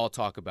all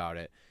talk about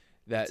it,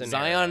 that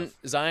Zion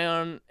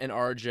and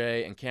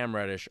RJ and Cam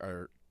Reddish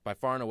are by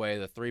far and away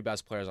the 3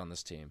 best players on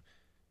this team.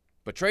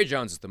 But Trey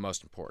Jones is the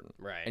most important.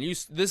 Right. And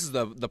this is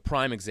the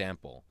prime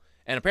example.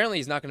 And apparently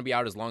he's not going to be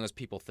out as long as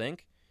people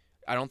think.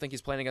 I don't think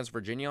he's playing against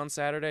Virginia on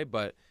Saturday,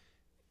 but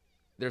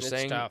they're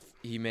saying tough.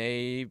 He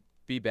may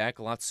be back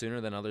a lot sooner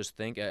than others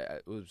think.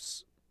 It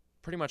was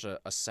pretty much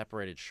a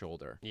separated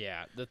shoulder.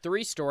 Yeah. The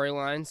 3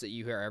 storylines that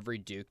you hear every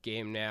Duke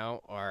game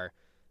now are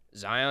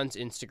Zion's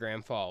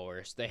Instagram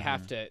followers. They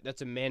have to.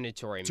 That's a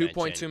mandatory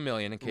 2.2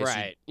 million in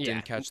case you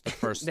didn't catch the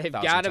first. They've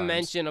got to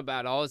mention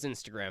about all his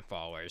Instagram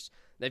followers.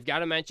 they've got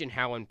to mention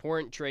how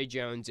important Tre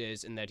Jones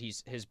is and that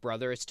his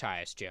brother is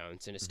Tyus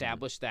Jones and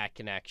establish that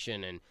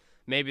connection. And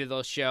maybe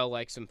they'll show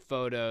like some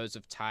photos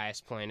of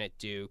Tyus playing at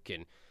Duke.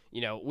 And,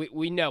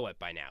 we know it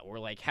by now. We're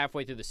like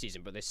halfway through the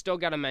season, but they still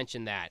got to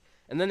mention that.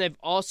 And then they've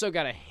also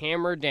got to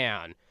hammer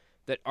down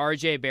that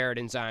R.J. Barrett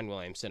and Zion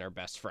Williamson are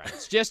best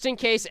friends. Just in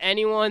case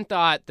anyone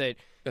thought that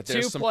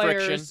two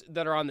players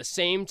that are on the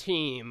same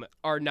team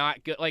are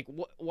not good. Like,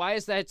 why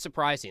is that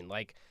surprising?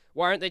 Like,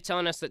 why aren't they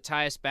telling us that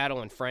Tyus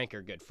Battle and Frank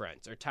are good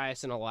friends, or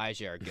Tyus and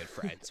Elijah are good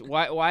friends?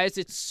 Why is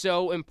it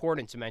so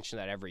important to mention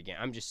that every game?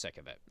 I'm just sick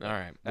of it. All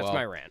right. That's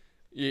my rant.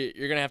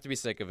 You're going to have to be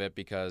sick of it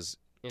because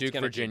Duke,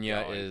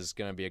 Virginia is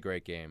going to be a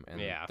great game.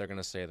 And they're going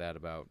to say that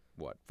about,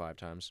 5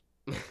 times?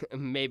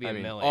 Maybe a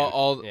million.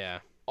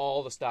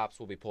 All the stops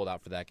will be pulled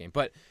out for that game.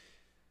 But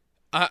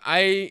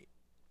I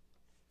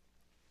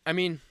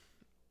mean,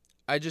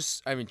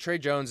 Tre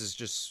Jones is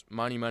just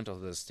monumental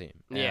to this team.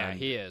 Yeah,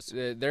 he is.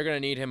 They're going to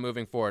need him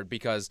moving forward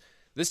because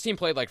this team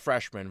played like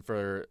freshmen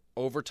for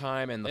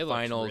overtime and the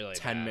final really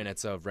 10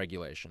 minutes of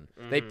regulation.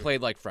 Mm-hmm. They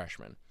played like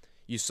freshmen.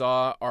 You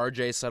saw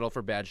RJ settle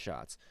for bad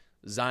shots.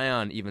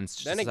 Zion even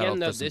settled for some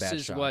bad shots. Then again, though,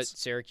 this is what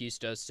Syracuse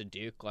does to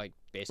Duke, like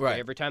basically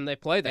every time they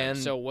play them. And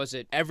so was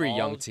it every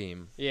young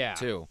team,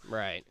 too?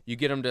 Right. You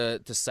get them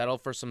to settle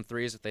for some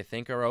threes that they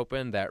think are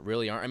open that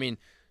really aren't. I mean,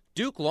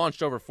 Duke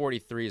launched over 40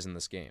 threes in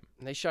this game.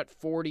 They shot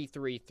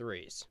 43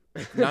 threes.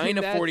 9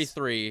 of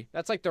 43.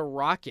 That's like the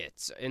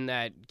Rockets in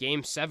that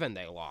Game 7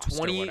 they lost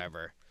or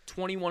whatever.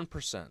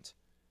 21%.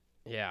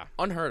 Yeah.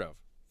 Unheard of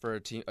for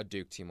a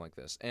Duke team like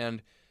this.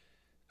 And,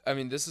 I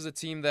mean, this is a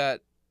team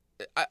that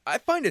I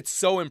find it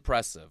so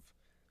impressive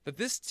that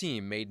this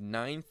team made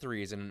 9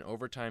 threes in an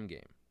overtime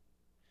game,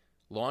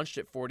 launched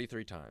it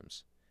 43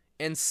 times,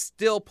 and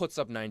still puts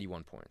up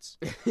 91 points.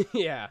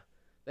 Yeah.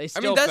 They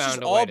still that's found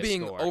just a all way to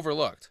being score.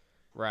 overlooked.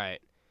 Right.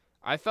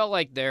 I felt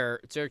like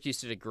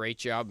Syracuse did a great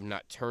job of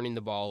not turning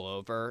the ball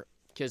over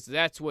because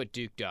that's what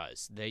Duke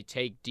does. They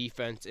take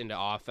defense into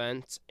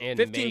offense and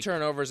 15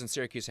 turnovers, and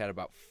Syracuse had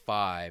about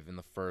 5 in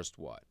the first,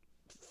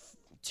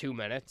 2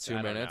 minutes?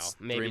 2 minutes?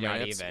 Maybe 3 not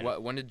minutes?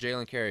 even. When did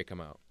Jalen Carey come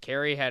out?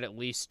 Carey had at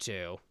least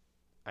 2,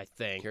 I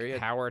think.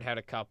 Howard had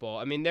a couple.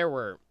 I mean, there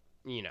were,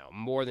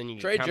 more than you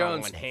can count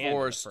on one hand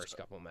in the first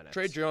couple minutes.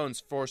 Tre Jones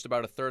forced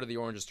about a third of the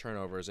Orange's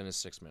turnovers in his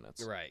 6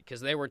 minutes. Right,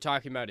 because they were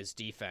talking about his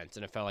defense,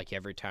 and it felt like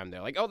every time they're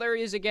like, oh, there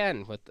he is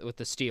again with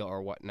the steal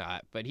or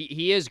whatnot. But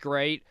he is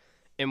great,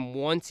 and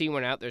once he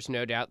went out, there's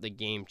no doubt the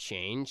game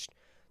changed.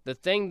 The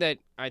thing that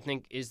I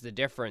think is the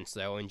difference,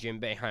 though, and Jim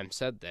Boeheim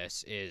said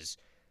this, is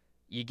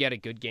you get a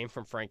good game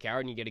from Frank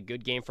Howard and you get a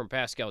good game from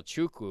Pascal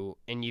Chukwu,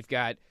 and you've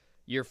got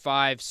your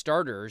 5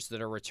 starters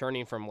that are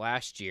returning from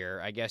last year.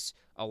 I guess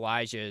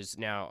Elijah is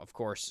now, of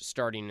course,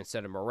 starting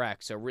instead of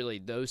Marek. So really,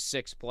 those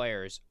 6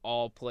 players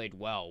all played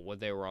well when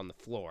they were on the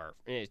floor,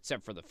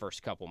 except for the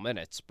first couple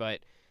minutes.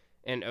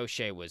 And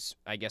O'Shea was,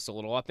 I guess, a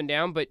little up and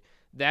down, but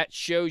that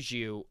shows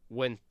you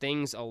when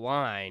things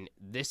align,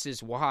 this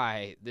is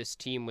why this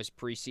team was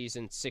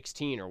preseason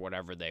 16 or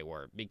whatever they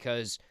were,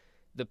 because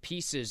the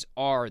pieces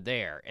are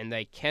there, and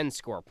they can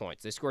score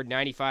points. They scored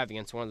 95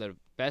 against one of the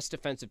best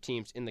defensive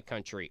teams in the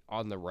country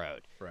on the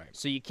road. Right.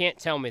 So you can't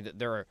tell me that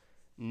they're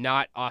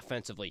not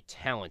offensively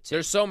talented.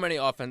 There's so many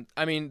I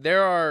mean,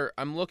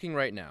 I'm looking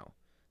right now.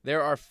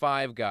 There are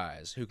 5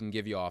 guys who can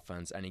give you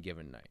offense any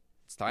given night.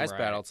 It's Tyus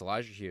Battle, it's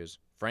Elijah Hughes,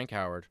 Frank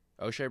Howard,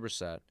 O'Shea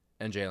Brissett,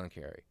 and Jalen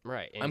Carey.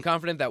 Right. I'm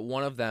confident that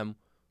one of them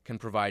can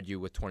provide you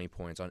with 20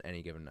 points on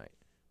any given night.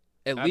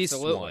 At least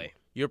one.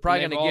 You're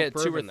probably going to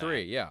get 2 or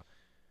 3,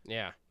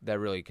 Yeah. That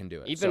really can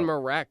do it. Even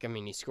Marek, I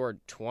mean, he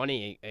scored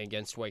 20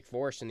 against Wake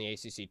Forest in the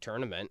ACC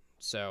tournament.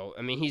 So,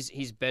 I mean,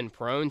 he's been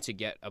prone to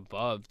get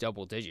above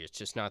double digits,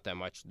 just not that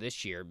much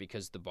this year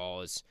because the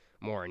ball is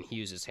more in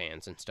Hughes'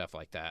 hands and stuff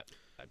like that.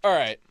 All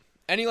right.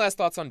 Any last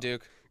thoughts on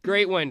Duke?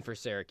 Great win for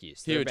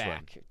Syracuse. They're Huge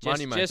back. Win.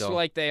 Monumental. Just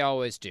like they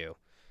always do.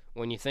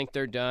 When you think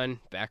they're done,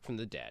 back from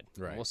the dead.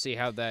 Right. We'll see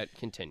how that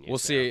continues. We'll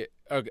see.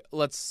 Okay,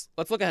 let's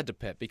look ahead to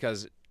Pitt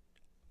because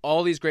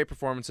all these great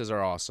performances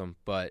are awesome,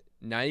 but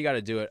now you got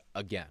to do it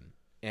again.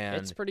 And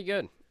it's pretty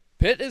good.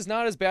 Pitt is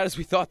not as bad as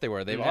we thought they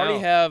were. They already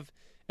have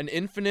an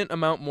infinite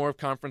amount more of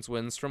conference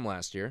wins from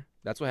last year.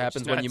 That's what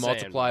happens when you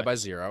multiply by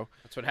 0.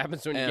 That's what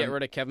happens when you get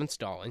rid of Kevin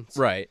Stallings.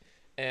 Right.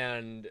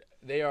 And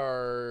they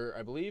are,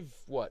 I believe,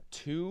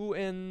 2-2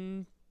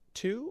 in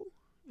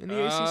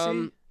the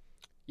ACC?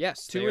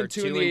 Yes,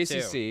 2-2 in the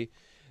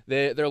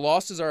ACC. Their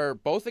losses are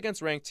both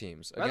against ranked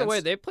teams. By the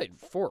way, they played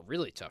 4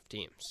 really tough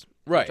teams.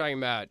 Right. We're talking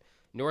about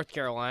North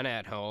Carolina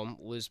at home,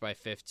 lose by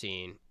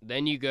 15.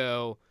 Then you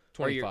go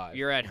 25.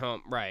 You're at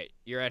home, right?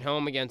 You're at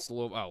home against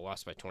Louisville. Oh,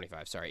 lost by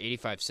 25. Sorry,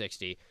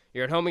 85-60.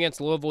 You're at home against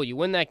Louisville. You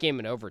win that game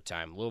in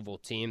overtime. Louisville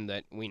team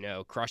that we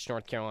know crushed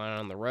North Carolina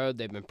on the road.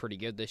 They've been pretty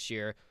good this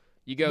year.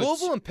 You go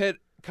Louisville and Pitt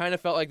kind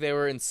of felt like they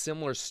were in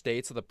similar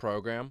states of the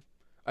program.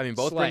 I mean,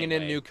 both bringing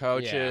in new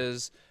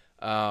coaches,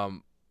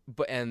 and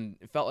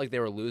it felt like they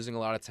were losing a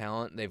lot of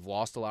talent. They've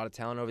lost a lot of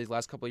talent over these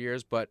last couple of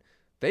years, but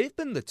they've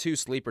been the 2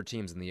 sleeper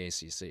teams in the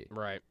ACC.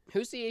 Right.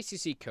 Who's the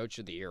ACC Coach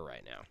of the Year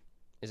right now?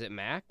 Is it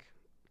Mack?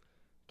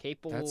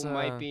 Capel That's,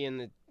 might be in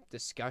the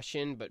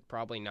discussion, but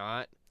probably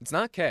not. It's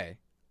not K.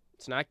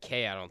 It's not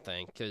K, I don't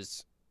think,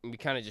 because we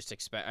kind of just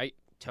expect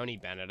Tony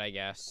Bennett, I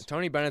guess.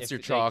 Tony Bennett's If your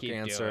they chalk keep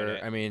doing answer.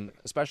 it. I mean,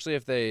 especially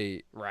if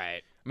they.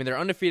 Right. I mean, they're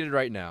undefeated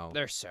right now.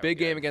 They're so Big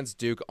good. game against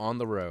Duke on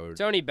the road.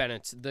 Tony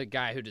Bennett's the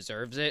guy who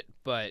deserves it,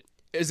 but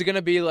Is it going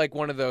to be like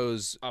one of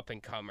those? up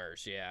and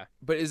comers, yeah.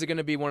 But is it going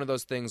to be one of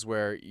those things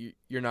where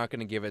you're not going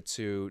to give it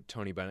to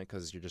Tony Bennett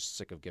because you're just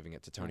sick of giving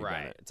it to Tony Right.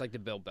 Bennett? It's like the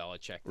Bill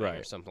Belichick thing or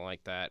Right. something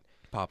like that.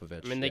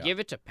 Popovich. I mean, they yeah. gave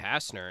it to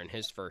Pastner in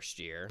his first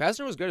year.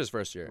 Pastner was good his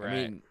first year. Right. I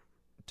mean,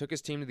 took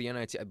his team to the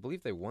NIT. I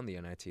believe they won the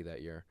NIT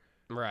that year.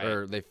 Right.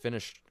 Or they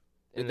finished.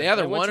 And They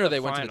either went won to or the they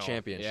went to the final.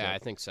 championship. Yeah, I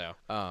think so.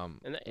 Um,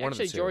 And one of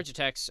the actually, two. Georgia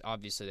Tech's,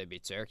 obviously, they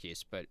beat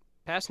Syracuse, but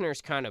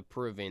Pastner's kind of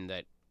proving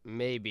that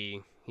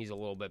maybe he's a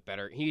little bit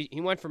better. He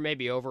went from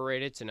maybe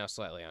overrated to now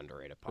slightly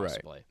underrated,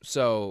 possibly.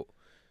 So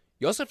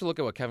you also have to look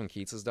at what Kevin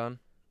Keats has done.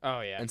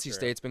 Oh, yeah. NC true,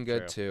 State's been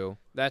good true. too.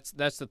 That's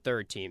the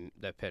third team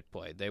that Pitt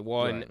played. They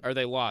won, Right. or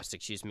they lost,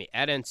 excuse me,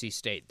 at NC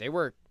State. They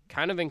were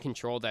kind of in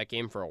control of that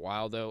game for a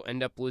while, though.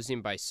 End up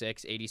losing by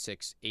 6,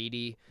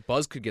 86-80.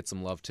 Buzz could get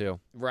some love too.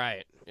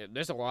 Right.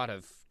 There's a lot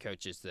of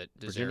coaches that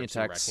deserve Virginia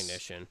some Tech's-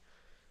 recognition.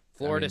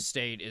 Florida mean-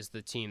 State is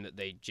the team that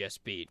they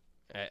just beat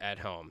at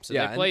home. So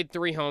Yeah, they and- played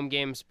 3 home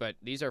games, but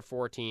these are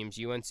 4 teams: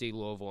 UNC,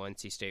 Louisville,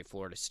 NC State,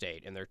 Florida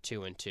State, and they're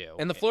 2-2.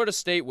 And the Florida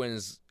State win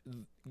is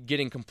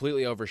getting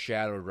completely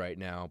overshadowed right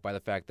now by the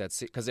fact that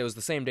because it was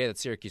the same day that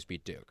Syracuse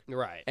beat Duke.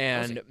 Right.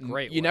 And That was a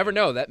great you never win.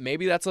 know that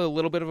maybe that's a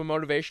little bit of a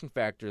motivation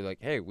factor. Like,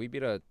 hey, we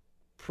beat a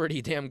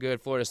pretty damn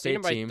good Florida Beat State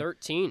them by team,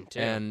 13 too.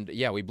 and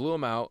yeah, we blew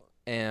them out.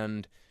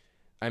 And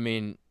I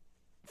mean,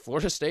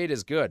 Florida State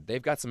is good.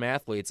 They've got some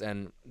athletes,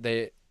 and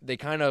they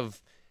kind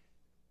of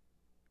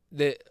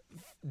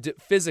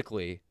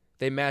physically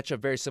they match up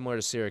very similar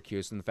to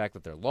Syracuse in the fact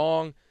that they're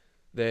long.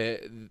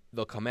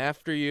 They'll come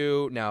after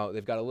you. Now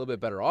they've got a little bit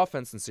better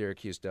offense than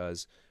Syracuse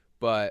does,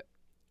 but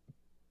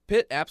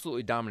Pitt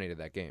absolutely dominated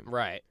that game.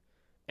 Right.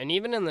 And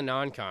even in the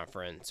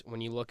non-conference,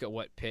 when you look at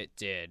what Pitt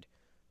did,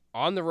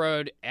 on the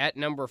road at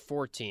number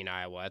 14,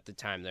 Iowa, at the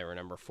time they were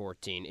number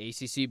 14,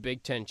 ACC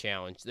Big Ten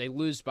Challenge, they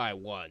lose by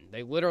 1.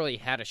 They literally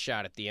had a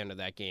shot at the end of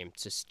that game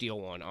to steal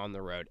one on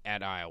the road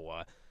at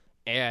Iowa.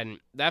 And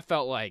that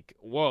felt like,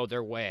 whoa,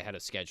 they're way ahead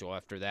of schedule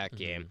after that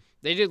game.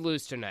 They did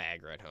lose to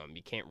Niagara at home.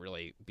 You can't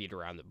really beat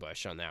around the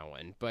bush on that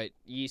one. But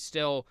you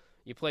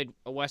played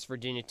a West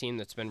Virginia team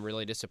that's been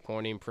really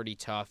disappointing, pretty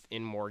tough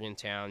in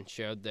Morgantown,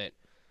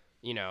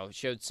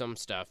 showed some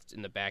stuff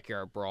in the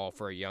backyard brawl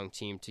for a young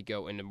team to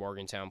go into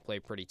Morgantown, play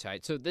pretty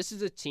tight. So this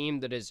is a team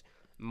that is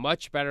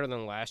much better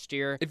than last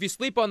year. If you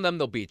sleep on them,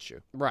 they'll beat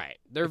you. Right.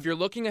 If you're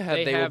looking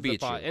ahead, they will have the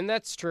beat you. And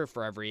that's true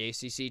for every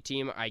ACC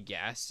team, I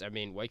guess. I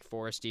mean, Wake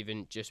Forest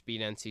even just beat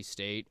NC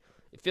State.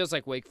 It feels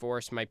like Wake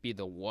Forest might be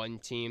the one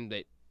team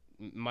that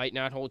might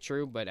not hold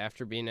true, but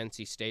after being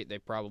NC State, they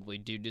probably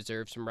do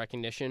deserve some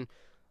recognition.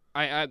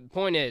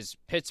 Point is,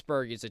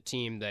 Pittsburgh is a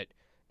team that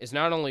is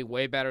not only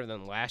way better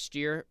than last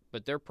year,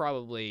 but they're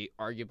probably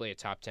arguably a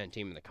top 10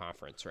 team in the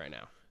conference right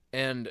now.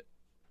 And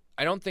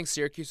I don't think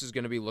Syracuse is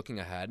going to be looking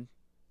ahead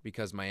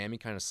because Miami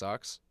kind of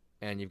sucks,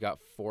 and you've got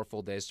 5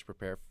 full days to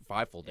prepare.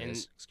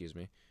 Excuse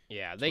me.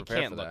 Yeah, they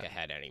prepare can't for look that.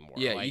 ahead anymore.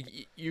 Yeah, Like,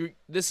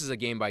 this is a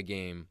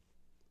game-by-game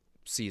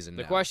season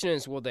the now. question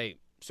is, will they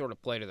sort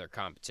of play to their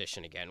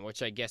competition again,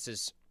 which I guess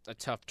is a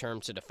tough term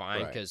to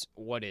define Right. because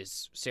what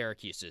is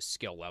Syracuse's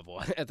skill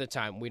level at the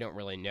time? We don't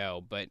really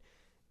know, but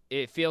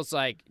it feels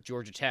like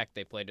Georgia Tech,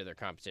 they play to their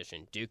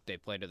competition. Duke, they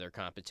play to their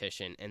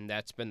competition, and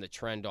that's been the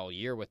trend all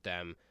year with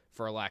them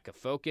for a lack of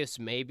focus,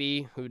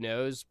 maybe. Who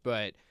knows?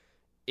 But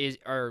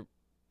are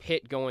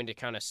Pitt going to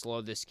kind of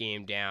slow this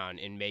game down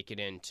and make it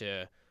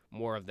into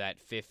more of that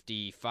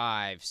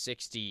 55,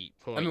 60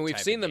 point I mean, we've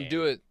type seen of them game?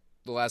 do it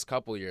the last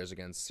couple of years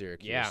against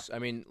Syracuse. Yeah. I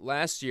mean,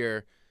 last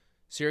year,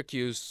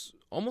 Syracuse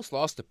almost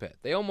lost to Pitt.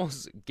 They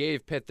almost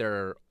gave Pitt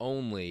their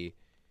only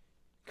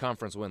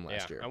conference win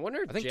last year. I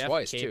wonder if I think Jeff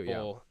twice, Capel too,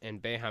 yeah.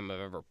 and Boeheim have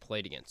ever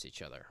played against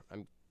each other.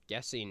 I'm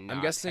guessing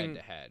not guessing-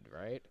 head-to-head,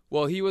 right?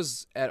 Well, he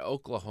was at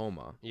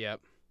Oklahoma. Yep.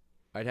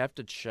 I'd have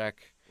to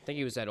check. I think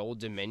he was at Old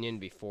Dominion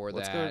before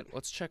Let's that.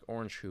 let's check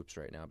Orange Hoops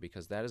right now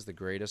because that is the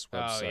greatest Oh,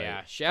 website.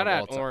 yeah. Shout of all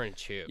out time.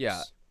 Orange Hoops.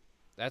 Yeah.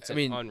 That's I an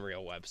mean-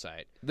 unreal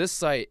website. This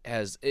site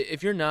has,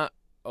 if you're not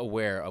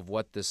aware of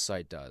what this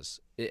site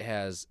does, it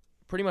has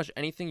pretty much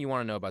anything you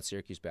want to know about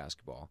Syracuse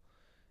basketball.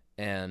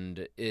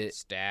 And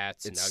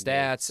Stats, it's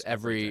nuggets, stats,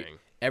 everything.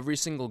 every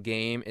single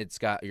game. It's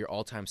got your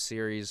all-time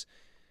series.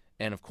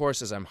 And, of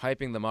course, as I'm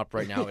hyping them up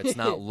right now, it's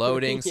not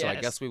loading, so I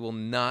Yes. guess we will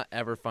not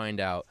ever find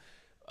out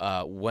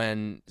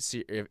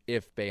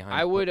if Boeheim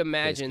I would is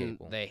imagine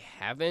capable. they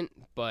haven't,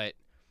 but,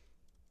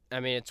 I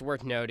mean, it's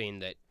worth noting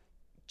that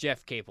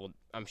Jeff Capel,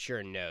 I'm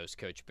sure, knows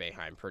Coach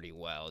Boeheim pretty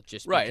well.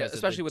 Just Right, because of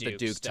especially with the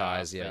Duke stuff.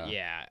 ties, But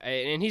yeah.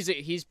 And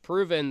he's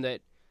proven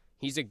that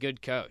he's a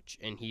good coach,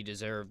 and he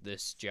deserved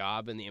this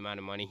job and the amount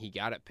of money he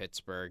got at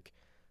Pittsburgh.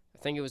 I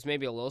think it was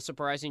maybe a little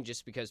surprising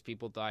just because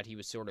people thought he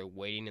was sort of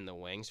waiting in the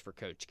wings for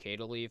Coach K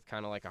to leave,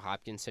 kind of like a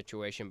Hopkins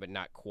situation, but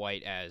not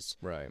quite as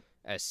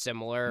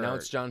similar. Now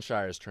it's John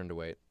Shire's turn to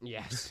wait.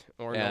 Yes,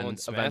 or and Nolan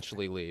Smith.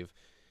 eventually leave.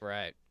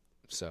 Right.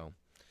 So,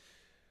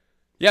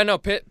 yeah, no,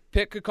 Pitt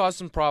could cause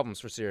some problems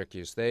for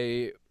Syracuse.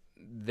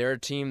 They're a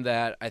team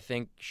that I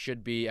think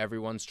should be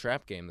everyone's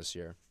trap game this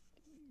year.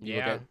 You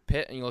look at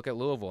Pitt and you look at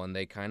Louisville, and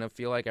they kind of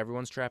feel like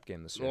everyone's trap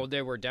game this year. Well,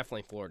 they were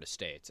definitely Florida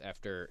State's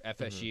after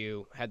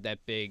FSU had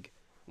that big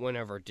win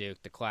over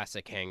Duke, the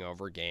classic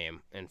hangover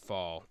game, and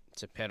fall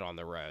to Pitt on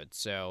the road.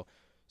 So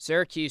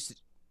Syracuse,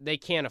 they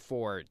can't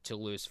afford to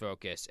lose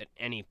focus at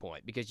any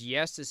point because,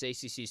 yes, this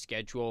ACC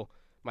schedule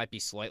might be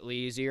slightly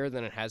easier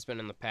than it has been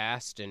in the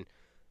past, and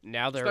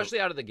now they're especially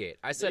out of the gate.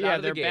 I said out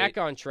of the gate. They're back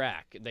on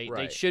track.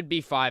 They should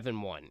be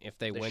 5-1 if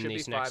they win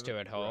these next two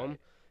at home.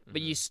 Right.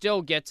 But you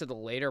still get to the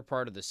later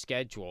part of the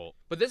schedule.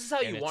 But this is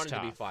how you it's want it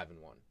to be tough. 5-1,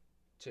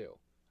 too.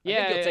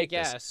 I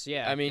guess.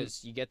 Yeah, I mean,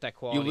 'cause you get that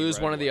quality. You lose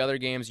road one of the win. other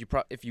games.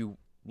 If you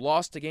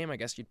lost a game, I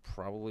guess you'd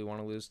probably want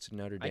to lose to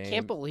Notre Dame. I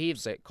can't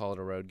believe call it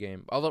a road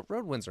game. Although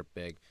road wins are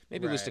big.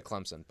 Maybe lose to Right.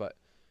 Clemson, but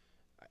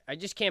I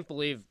just can't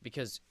believe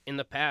because in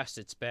the past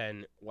it's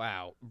been,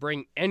 wow,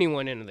 bring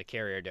anyone into the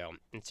Carrier Dome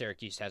and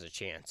Syracuse has a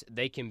chance.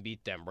 They can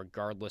beat them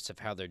regardless of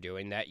how they're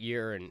doing that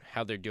year and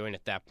how they're doing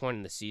at that point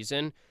in the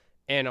season.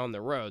 And on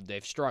the road,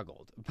 they've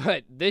struggled.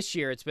 But this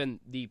year, it's been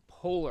the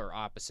polar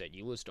opposite.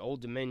 You lose to Old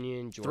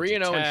Dominion, Georgia 3-0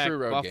 in Tech, true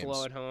road Buffalo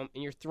games. at home,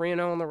 and you're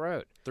 3-0 on the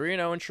road.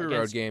 3-0 in true road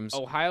Against games.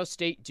 Ohio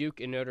State, Duke,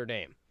 and Notre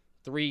Dame.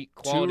 Three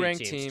quality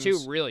ranked teams.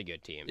 teams. Two really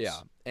good teams. Yeah,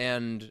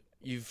 and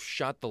you've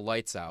shot the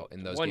lights out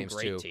in those One games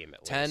great too. team,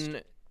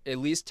 at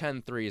least.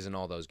 10 threes in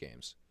all those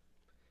games.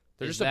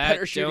 They're Is just a that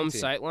better shooting Dome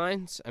team.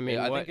 sightlines? I mean,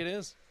 I what? think it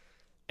is.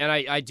 And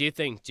I do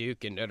think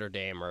Duke and Notre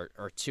Dame are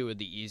two of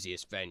the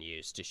easiest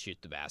venues to shoot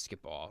the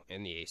basketball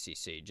in the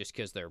ACC just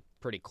because they're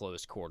pretty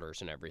close quarters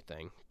and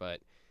everything.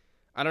 But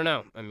I don't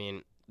know. I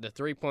mean, the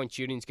three-point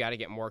shooting's got to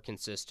get more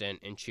consistent,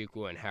 and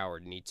Chukwu and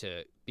Howard need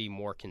to be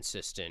more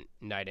consistent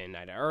night in,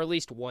 night out. Or at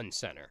least one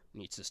center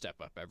needs to step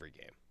up every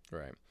game.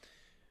 Right.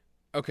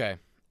 Okay.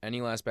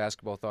 Any last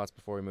basketball thoughts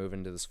before we move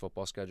into this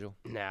football schedule?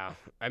 No.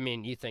 I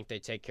mean, you think they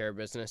take care of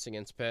business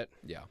against Pitt?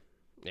 Yeah.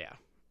 Yeah.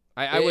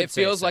 I would it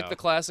feels say like so. the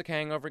classic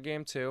hangover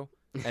game too,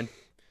 and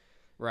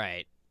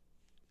Right.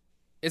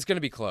 it's going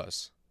to be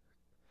close.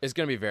 It's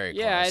going to be very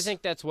close. Yeah, I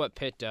think that's what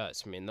Pitt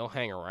does. I mean, they'll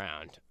hang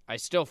around. I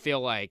still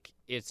feel like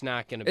it's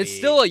not going to be... it's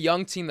still a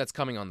young team that's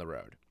coming on the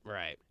road.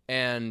 Right.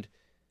 And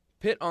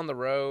Pitt on the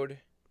road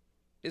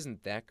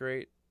isn't that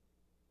great.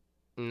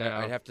 No.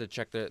 I'd have to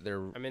check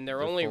their I mean, their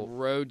their only full-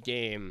 road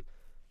game...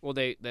 Well,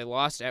 they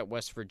lost at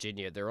West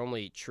Virginia. Their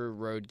only true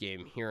road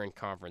game here in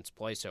conference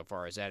play so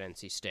far is at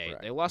NC State.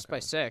 Right, They lost by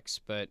okay. 6,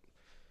 but,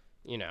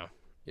 Yeah.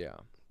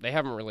 they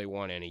haven't really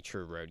won any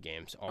true road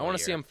games all I want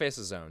to year. see them face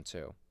a zone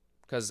too.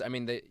 Because, I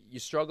mean, you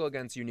struggle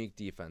against unique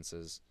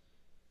defenses,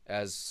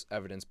 as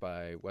evidenced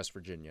by West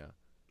Virginia.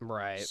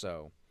 Right.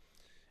 So,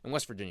 and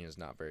West Virginia is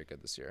not very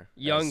good this year.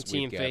 Young as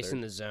team we've facing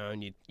gathered. the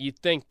zone. You'd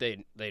think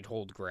they'd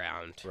hold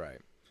ground. Right.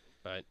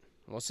 But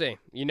we'll see.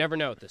 You never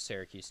know with the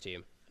Syracuse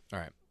team. All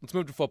right. Let's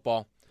move to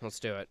football. Let's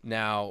do it.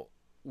 Now,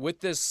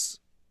 with this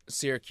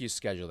Syracuse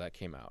schedule that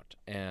came out,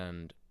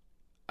 and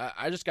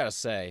I just got to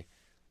say,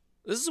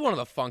 this is one of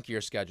the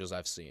funkier schedules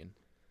I've seen.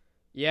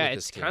 Yeah, with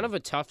it's this kind team. of a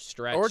tough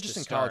stretch. Or just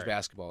to in college start.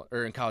 basketball,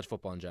 or in college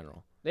football in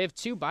general. They have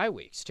 2 bye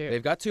weeks, too.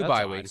 They've got 2 That's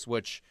bye odd. weeks,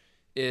 which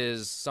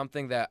is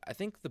something that I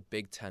think the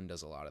Big Ten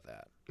does a lot of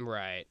that.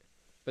 Right.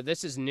 But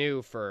this is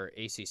new for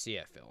ACC,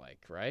 I feel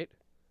like, right?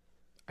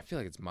 I feel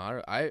like it's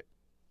moderate. I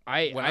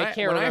When can't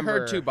when remember. I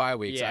heard 2 bye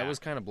weeks, I Yeah. was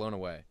kind of blown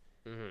away.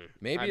 Mhm.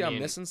 Maybe I I'm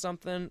mean- missing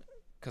something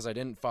because I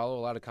didn't follow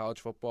a lot of college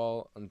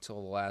football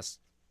until the last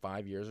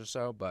 5 years or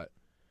so, but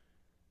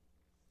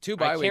 2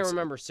 bye I weeks. can't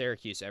remember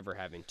Syracuse ever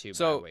having 2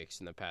 So- bye weeks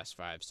in the past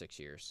 5-6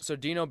 years. So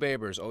Dino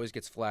Babers always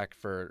gets flack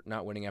for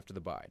not winning after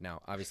the bye.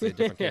 Now, obviously a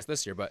different case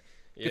this year, but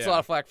gets a lot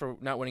of flack for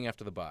not winning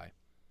after the bye.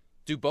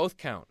 Do both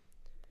count?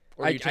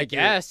 Or I you take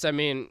your- guess. I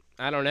mean,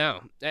 I don't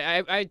know.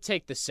 I'd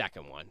take the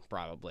second one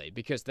probably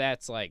because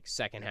that's like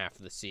second half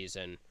of the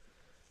season.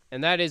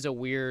 And that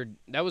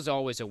was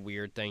always a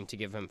weird thing to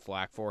give him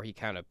flack for. He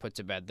kind of put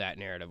to bed that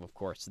narrative, of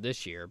course,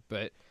 this year.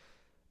 But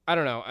I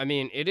don't know. I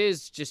mean, it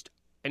is just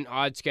an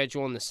odd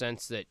schedule in the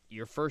sense that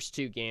your first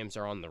 2 games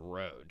are on the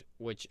road,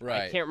 which I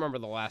Right. can't remember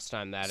the last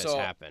time that has So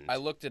happened. I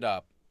looked it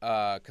up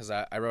because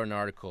I wrote an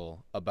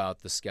article about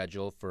the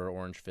schedule for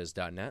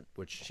orangefizz.net,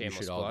 which Shameless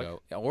you should all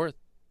plug. go, or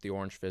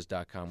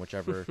theorangefizz.com,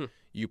 whichever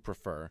you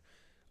prefer.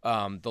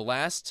 The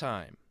last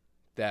time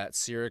that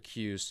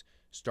Syracuse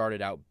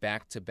started out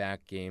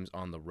back-to-back games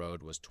on the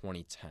road was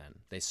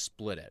 2010. They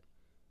split it.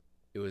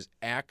 It was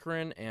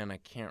Akron, and I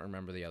can't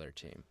remember the other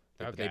team.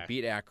 But They Okay.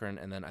 beat Akron,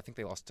 and then I think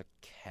they lost to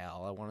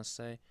Cal, I want to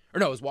say. Or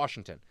no, it was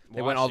Washington.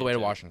 They went all the way to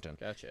Washington.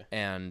 Gotcha.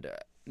 And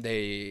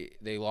they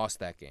lost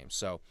that game.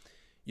 So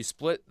you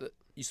split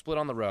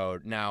on the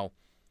road. Now,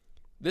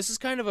 this is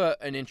kind of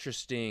an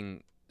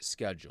interesting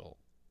schedule.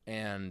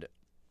 And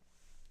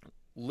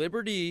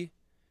Liberty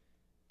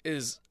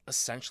is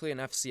essentially an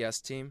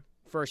FCS team.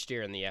 First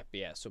year in the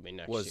FBS will be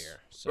next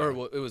year.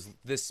 It was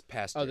this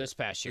past year. Oh, this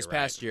past year. This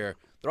past year.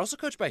 They're also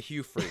coached by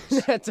Hugh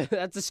Freeze. That's a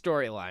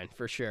storyline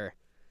for sure.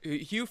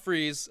 Hugh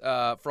Freeze,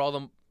 for all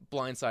the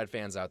Blindside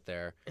fans out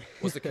there,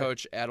 was the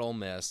coach at Ole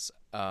Miss.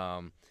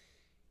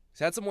 He's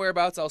had some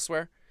whereabouts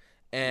elsewhere,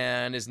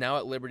 and is now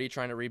at Liberty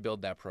trying to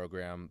rebuild that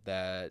program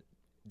that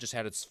just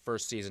had its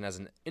first season as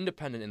an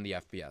independent in the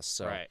FBS.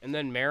 So right, and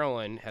then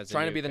Maryland has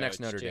trying a to new be the next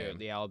coach, Notre too, Dame,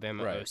 the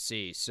Alabama right.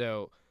 OC.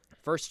 So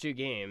first 2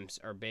 games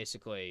are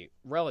basically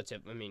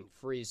relative. I mean,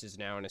 Freeze is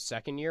now in his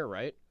second year,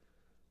 right?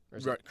 Or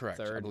is it correct.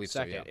 Third, I believe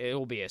second. so. Yeah. It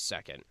will be a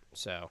second.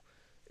 So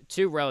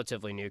 2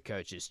 relatively new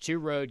coaches, 2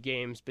 road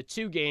games, but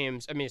 2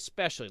 games. I mean,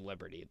 especially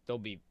Liberty, they'll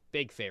be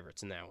big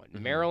favorites in that one.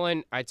 Mm-hmm.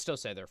 Maryland, I'd still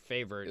say they're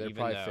favored. They're even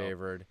probably though,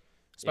 favored,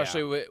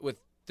 especially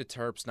with the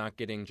Terps not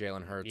getting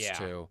Jalen Hurts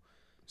too.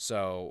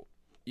 So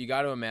you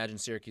got to imagine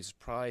Syracuse is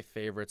probably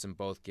favorites in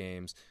both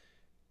games,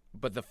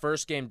 but the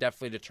first game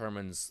definitely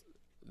determines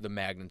the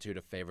magnitude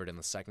of favorite in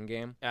the second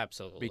game.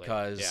 Absolutely,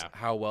 because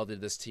how well did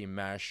this team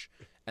mesh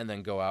and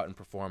then go out and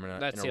perform in a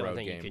That's in a the road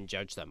only thing game. you can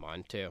judge them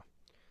on too.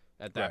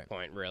 At that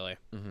point, really,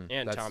 and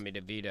That's- Tommy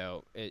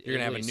DeVito. You're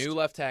gonna have a new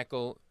left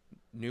tackle,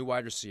 new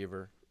wide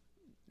receiver,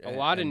 a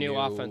lot of new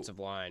offensive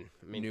line.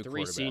 I mean, new 3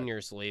 quarterback.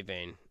 seniors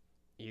leaving.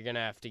 You're going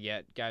to have to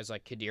get guys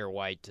like Kadir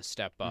White to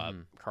step up,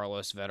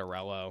 Carlos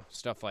Vettorello,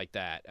 stuff like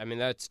that. I mean,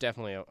 that's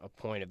definitely a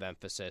point of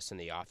emphasis in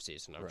the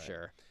offseason, I'm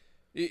sure.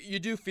 You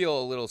do feel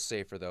a little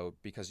safer, though,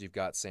 because you've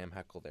got Sam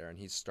Heckel there, and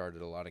he's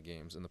started a lot of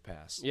games in the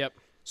past. Yep.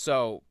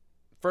 So,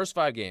 first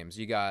 5 games,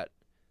 you got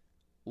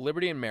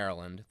Liberty and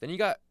Maryland. Then you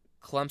got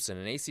Clemson,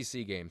 an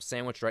ACC game,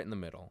 sandwiched right in the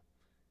middle.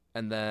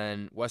 And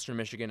then Western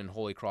Michigan and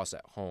Holy Cross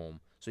at home.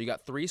 So you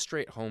got 3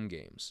 straight home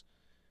games,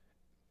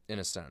 in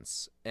a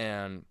sense.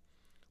 And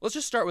let's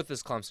just start with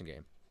this Clemson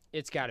game.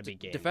 It's got to be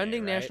game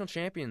Defending day, right? national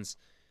champions.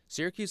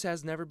 Syracuse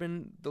has never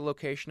been the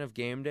location of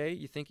game day.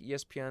 You think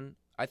ESPN?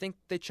 I think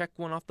they checked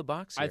one off the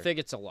box here. I think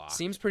it's a lock.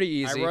 Seems pretty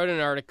easy. I wrote an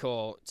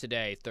article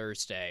today,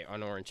 Thursday,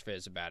 on Orange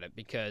Fizz about it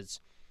because,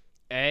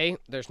 A,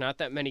 there's not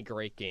that many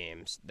great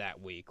games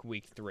that week,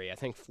 week 3. I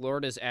think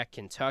Florida's at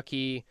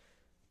Kentucky,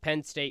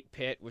 Penn State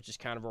Pitt, which is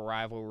kind of a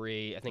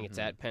rivalry. I think it's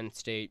at Penn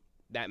State.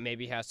 That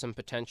maybe has some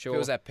potential. If it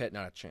was at Pitt,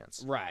 not a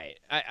chance. Right.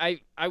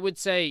 I would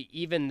say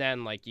even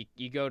then, like,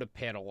 you go to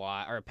Pitt a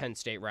lot, or Penn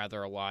State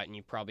rather a lot, and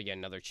you probably get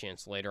another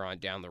chance later on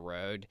down the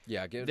road.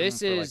 Yeah, give This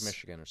them for is- like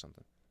Michigan or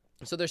something.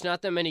 So there's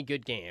not that many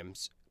good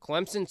games.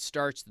 Clemson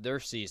starts their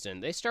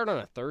season. They start on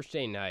a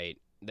Thursday night.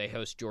 They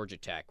host Georgia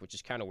Tech, which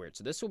is kind of weird.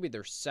 So this will be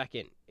their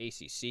second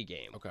ACC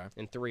game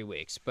in 3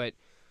 weeks. But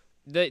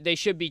they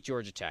should beat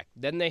Georgia Tech.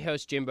 Then they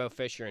host Jimbo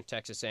Fisher and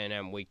Texas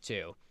A&M week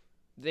 2.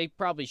 They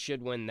probably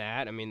should win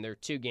that. I mean, they're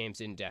 2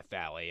 games in Death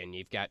Valley, and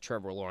you've got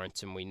Trevor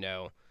Lawrence, and we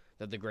know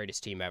that the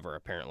greatest team ever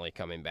apparently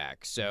coming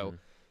back. So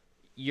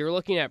you're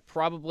looking at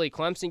probably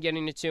Clemson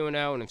getting to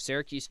 2-0, and if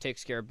Syracuse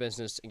takes care of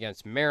business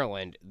against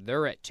Maryland,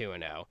 they're at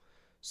 2-0.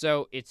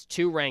 So it's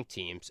 2 ranked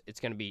teams. It's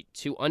going to be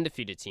 2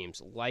 undefeated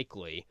teams,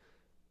 likely.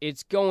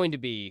 It's going to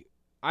be,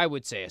 I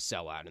would say, a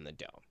sellout in the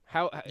Dome.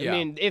 I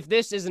mean, if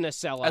this isn't a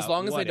sellout, as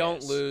long as they what don't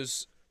is?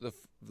 lose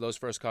those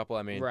first couple,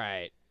 I mean,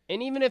 Right.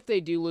 And even if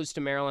they do lose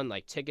to Maryland,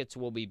 like, tickets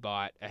will be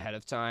bought ahead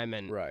of time,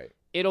 and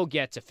it'll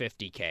get to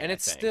 $50K. And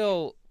it's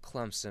still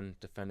Clemson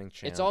defending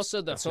champs. It's also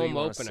the That's what you home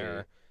wanna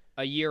opener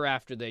see. a year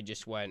after they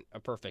just went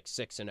a perfect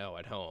 6-0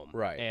 at home.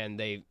 Right. And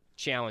they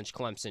challenged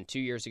Clemson 2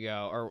 years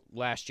ago, or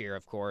last year,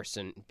 of course,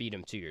 and beat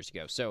them 2 years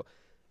ago. So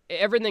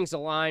everything's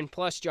aligned,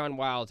 plus John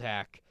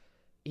Wildhack.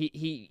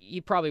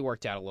 He probably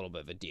worked out a little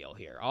bit of a deal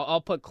here.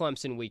 I'll put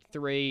Clemson week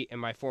 3,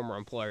 and my former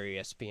employer,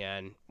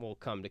 ESPN, will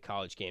come to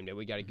College Game Day.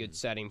 We got a good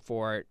setting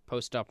for it.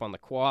 Post up on the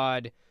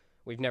quad.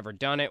 We've never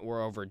done it.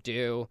 We're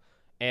overdue.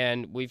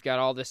 And we've got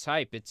all this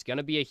hype. It's going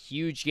to be a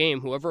huge game.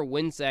 Whoever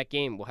wins that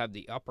game will have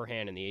the upper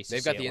hand in the ACC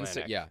They've got the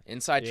Atlantic.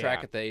 inside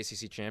track at the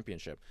ACC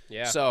championship.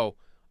 Yeah. So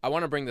I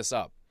want to bring this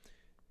up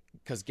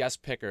because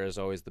guest picker is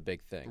always the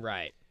big thing.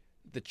 Right.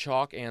 The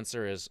chalk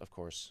answer is, of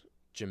course,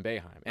 Jim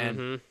Boeheim.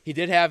 And he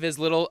did have his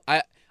little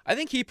I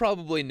think he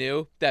probably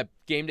knew that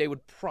game day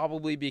would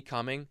probably be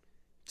coming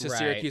to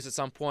Syracuse at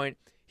some point.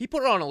 He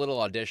put on a little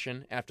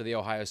audition after the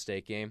Ohio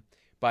State game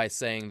by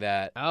saying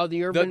that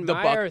the Urban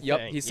Meyer thing. Yep,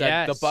 he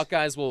said the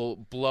Buckeyes will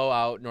blow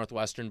out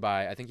Northwestern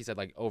by, I think he said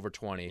like over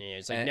 20. Yeah,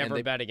 it's like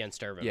never bet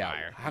against Urban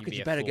Meyer. How You'd could be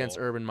you a bet fool. against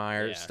Urban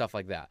Meyer, Yeah. stuff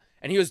like that.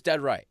 And he was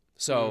dead right.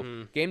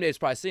 So game day is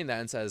probably seeing that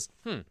and says,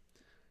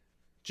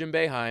 Jim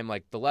Boeheim,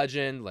 like the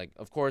legend, like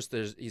of course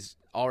he's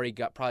already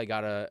probably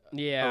got a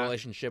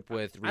relationship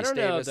with I Reese don't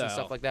know, Davis and though.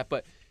 stuff like that.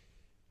 But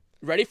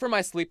ready for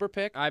my sleeper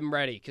pick? I'm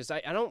ready because I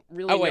don't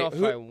really know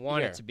if I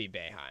want it to be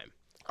Boeheim.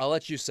 I'll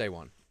let you say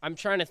one. I'm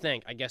trying to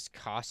think. I guess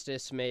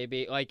Costas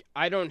maybe. Like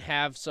I don't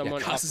have someone.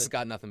 Yeah, Costas has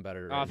got nothing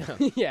better right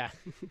now. Yeah,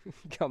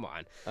 come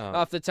on.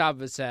 Off the top of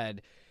his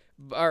head,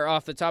 or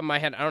off the top of my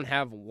head, I don't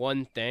have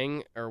one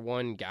thing or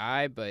one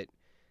guy, but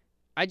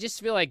I just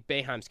feel like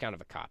Boeheim's kind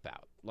of a cop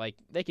out. Like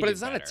they could. But do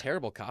it's not better. a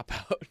terrible cop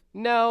out.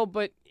 No,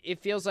 but it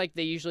feels like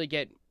they usually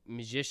get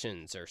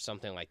musicians or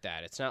something like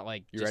that. It's not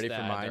like You just ready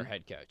for mine? their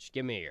head coach.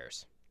 Give me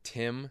yours.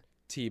 Tim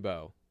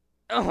Tebow.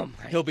 Oh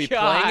my He'll be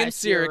gosh, playing in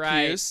you're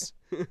right. Syracuse.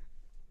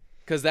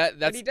 Because But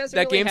that's he doesn't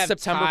that really game's have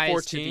September ties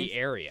 14th. to the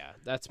area.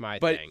 That's my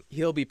But thing.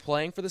 he'll be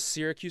playing for the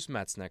Syracuse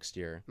Mets next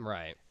year,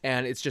 Right.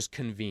 and it's just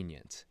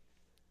convenient.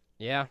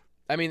 Yeah.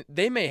 I mean,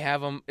 they may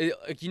have him.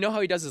 You know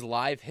how he does his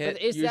live hit.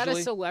 But is that a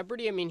usually?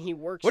 celebrity? I mean, he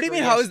works. What do you for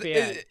mean? How is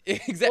ESPN.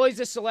 exactly? Well, he's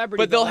a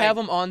celebrity. But they'll like, have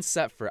him on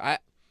set for.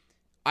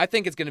 I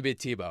think it's going to be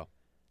Tebow.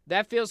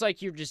 That feels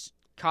like you're just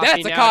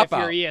copying That's a out if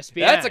cop-out. you're ESPN.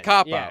 That's a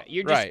cop-out. Yeah,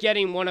 you're just Right.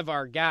 getting one of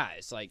our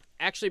guys. Like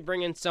actually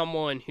bringing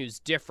someone who's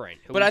different.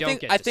 Who But we I don't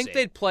think get I to think see.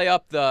 they'd play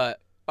up the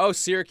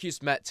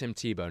Syracuse met Tim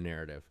Tebow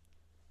narrative.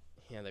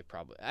 Yeah, they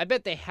probably. I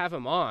bet they have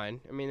him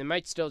on. I mean, they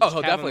might still Oh, just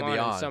he'll have him definitely be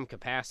in on. some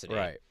capacity.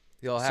 Right.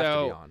 He'll have to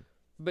be So- on.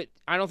 But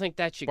I don't think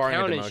that should Barring a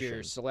count as your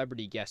demotion.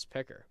 celebrity guest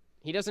picker.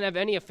 He doesn't have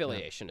any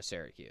affiliation to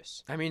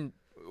Syracuse. I mean,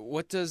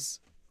 what does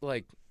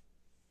the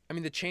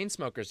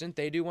Chainsmokers, didn't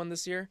they do one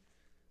this year?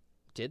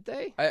 Did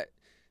they?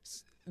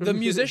 The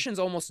musicians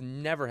almost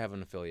never have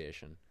an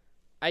affiliation.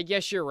 I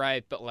guess you're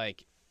right, but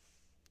like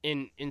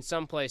in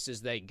some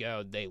places they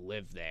go, they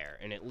live there,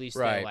 and at least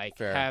Right, they like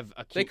fair. have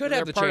a. They could they're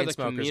have the part of the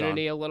Chainsmokers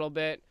community a little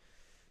bit.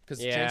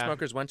 Because Yeah. the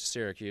Chainsmokers went to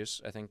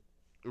Syracuse, I think.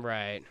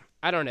 Right.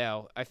 I don't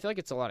know. I feel like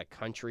it's a lot of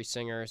country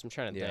singers. I'm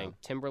trying to Yeah.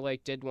 think.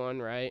 Timberlake did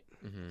one, right?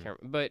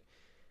 But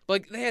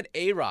Like they had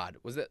A-Rod.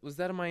 Was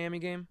that a Miami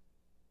game?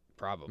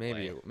 probably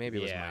Maybe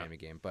it was a Yeah. Miami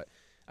game, but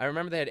I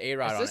remember they had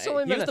A-Rod Has on this it.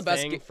 only He been was a the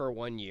best thing for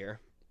 1 year?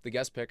 the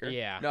guest picker.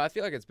 Yeah. No, I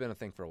feel like it's been a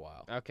thing for a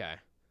while. Okay.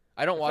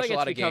 I don't I watch feel a like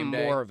lot it's of become game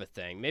day. more of a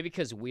thing. Maybe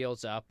because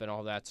Wheels Up and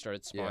all that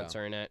started Yeah.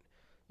 sponsoring it.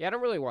 Yeah, I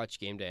don't really watch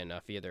game day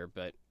enough either,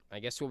 but I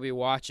guess we'll be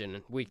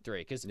watching week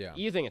 3 because Yeah.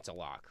 you think it's a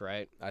lock,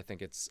 right? I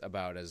think it's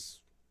about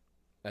as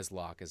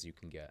lock as you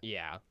can get.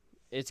 Yeah,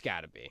 it's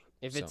got to be.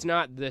 If it's So-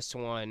 not this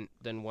one,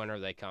 then when are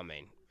they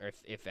coming? Or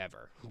if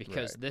ever,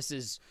 because Right. this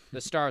is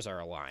the stars are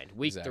aligned.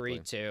 Week 3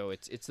 Exactly. too.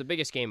 It's the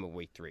biggest game of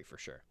week 3 for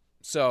sure.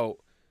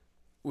 So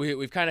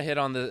we've kind of hit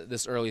on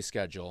this early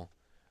schedule.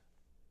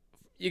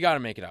 You got to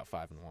make it out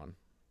 5-1.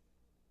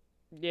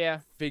 Yeah,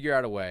 Figure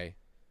out a way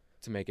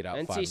to make it out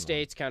 5-1. NC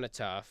State's kind of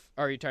tough.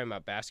 Are you talking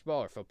about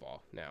basketball or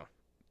football now?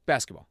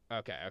 Basketball.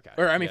 Okay.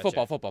 Or I mean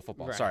Gotcha. football.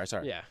 Right.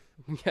 Sorry. Yeah,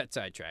 got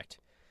sidetracked.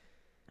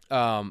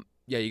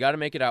 Yeah, you got to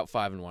make it out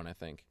 5-1, I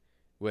think.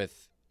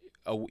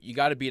 You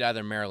got to beat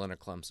either Maryland or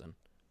Clemson.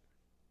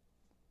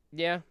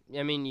 Yeah,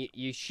 I mean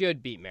you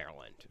should beat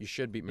Maryland. You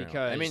should beat Maryland.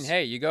 I mean, Because-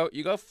 hey, you go.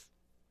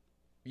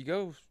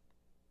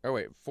 Oh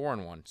wait,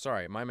 4-1.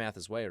 Sorry, my math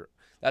is way.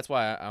 That's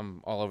why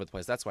I'm all over the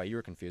place. That's why you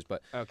were confused.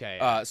 But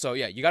Okay, so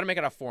yeah, you got to make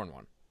it out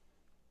 4-1.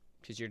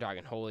 because you're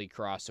talking Holy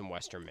Cross and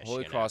Western Michigan.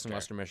 Holy Cross and after.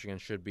 Western Michigan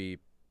should be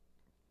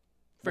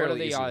What are fairly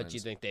the easy odds wins. you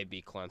think they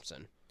beat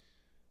Clemson?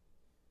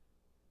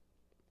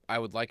 I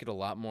would like it a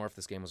lot more if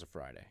this game was a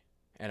Friday.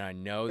 And I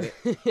know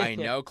that I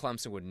know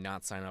Clemson would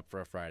not sign up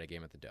for a Friday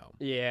game at the Dome.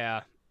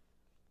 Yeah.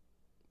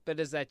 But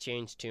does that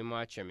change too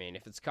much? I mean,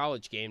 if it's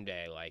college game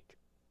day, like,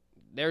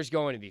 there's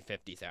going to be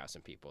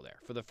 50,000 people there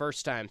for the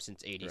first time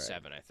since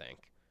 87, I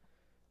think.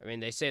 I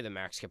mean, they say the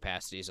max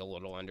capacity is a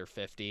little under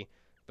 50,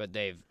 but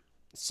they've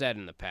said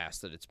in the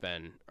past that it's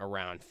been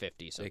around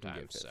 50 They can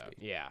sometimes. get So,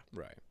 50. yeah.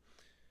 Right.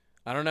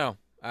 I don't know.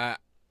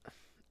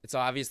 It's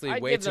obviously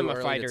I'd way give too them a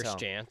early fighter's to tell.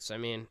 chance. I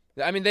mean,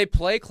 They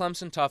play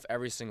Clemson tough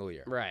every single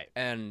year. right.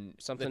 And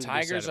Something the to be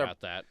Tigers said are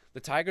about that. the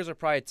Tigers are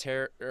probably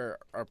are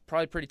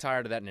probably pretty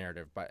tired of that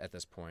narrative at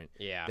this point.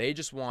 Yeah. They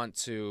just want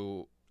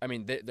to. I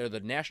mean, they're the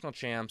national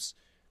champs.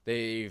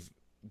 They've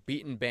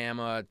beaten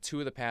Bama 2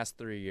 of the past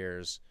 3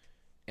 years,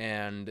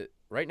 and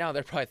right now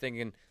they're probably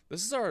thinking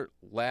this is our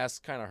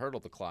last kind of hurdle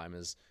to climb.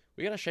 Is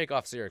we got to shake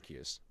off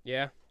Syracuse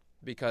Yeah.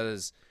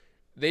 because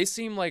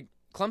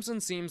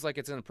Clemson seems like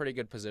it's in a pretty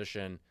good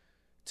position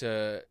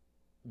to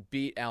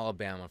beat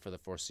Alabama for the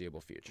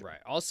foreseeable future. Right.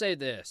 I'll say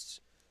this.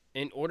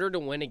 In order to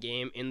win a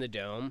game in the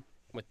Dome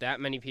with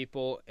that many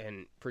people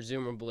and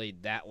presumably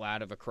that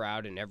loud of a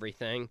crowd and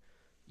everything,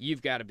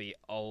 you've got to be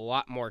a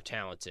lot more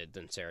talented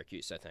than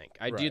Syracuse, I think.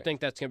 I do Right.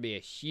 think that's going to be a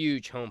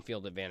huge home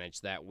field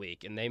advantage that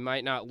week, and they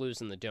might not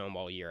lose in the Dome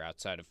all year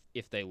outside of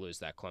if they lose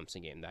that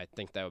Clemson game. I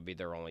think that would be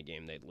their only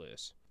game they'd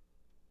lose.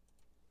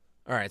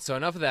 All right, so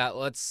enough of that.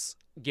 Let's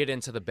get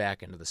into the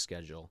back end of the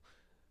schedule.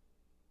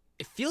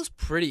 It feels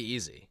pretty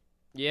easy.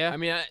 Yeah. I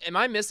mean, am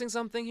I missing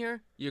something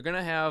here? You're going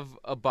to have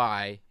a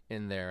bye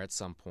in there at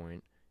some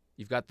point.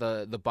 You've got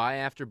the bye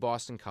after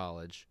Boston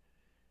College.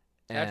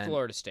 At And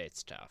Florida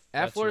State's tough.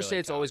 At That's Florida really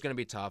State's tough. always going to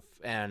be tough,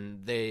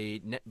 and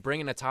they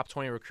bring in a top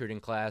 20 recruiting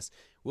class.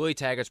 Willie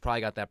Taggart's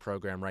probably got that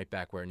program right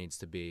back where it needs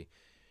to be.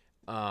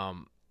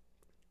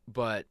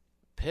 But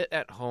Pitt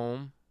at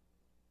home,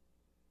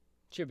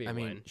 Should be a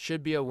win.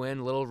 should be a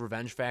win. Little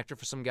revenge factor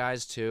for some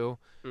guys, too.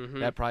 Mhm.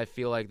 That probably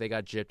feel like they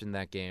got gypped in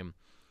that game.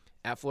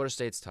 At Florida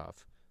State's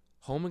tough.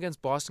 Home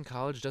against Boston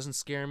College doesn't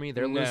scare me.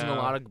 They're losing a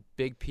No. lot of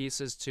big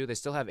pieces, too. They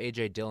still have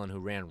A.J. Dillon, who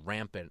ran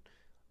rampant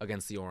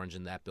against the Orange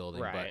in that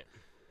building. Right.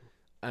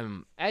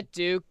 But At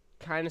Duke,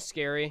 kind of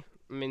scary.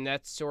 I mean,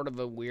 that's sort of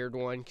a weird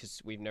one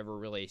because we've never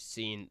really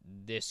seen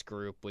this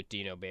group with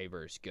Dino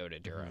Babers go to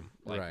Durham.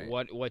 Right.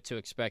 What to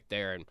expect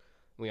there, and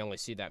we only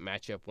see that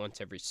matchup once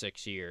every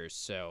 6 years.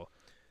 So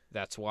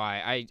that's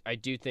why I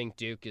do think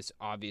Duke is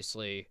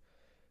obviously –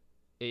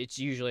 it's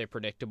usually a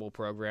predictable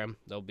program.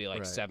 They'll be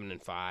like 7-5,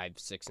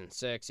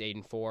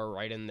 6-6, 8-4,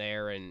 right in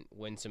there, and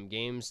win some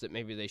games that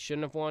maybe they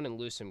shouldn't have won and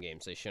lose some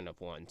games they shouldn't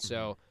have won.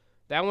 So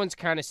that one's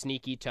kind of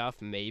sneaky tough,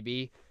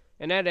 maybe.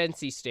 And at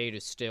NC State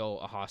is still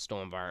a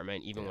hostile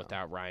environment, even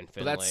without Ryan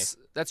Finley. But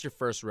that's your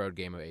first road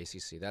game of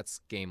ACC.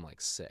 That's game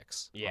like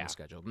 6 on the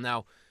schedule.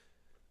 Now,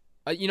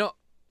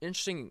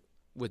 interesting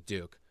with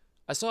Duke.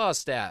 I saw a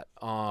stat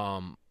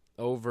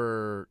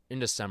over in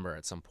December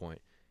at some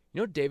point.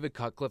 David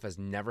Cutcliffe has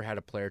never had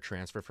a player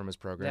transfer from his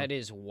program. That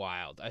is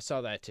wild. I saw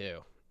that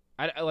too.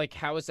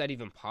 How is that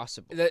even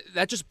possible?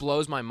 That just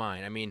blows my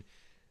mind. I mean,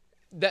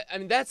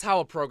 that's how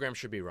a program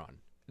should be run.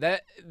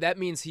 That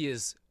means he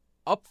is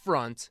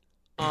upfront,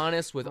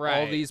 honest with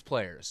all these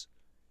players.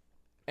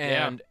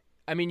 And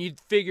I mean, you'd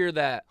figure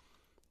that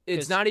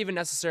it's not even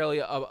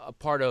necessarily a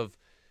part of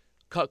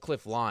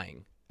Cutcliffe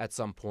lying at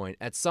some point.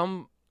 At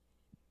some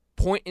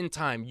point in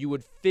time, you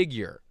would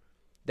figure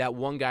that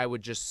one guy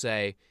would just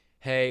say,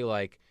 hey,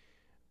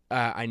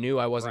 I knew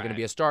I wasn't going to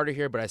be a starter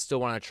here, but I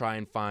still want to try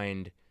and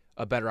find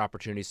a better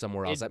opportunity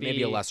somewhere else,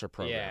 maybe a lesser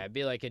program. Yeah, it'd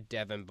be like a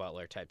Devin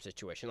Butler type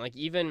situation. Like,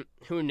 even,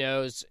 who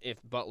knows if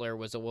Butler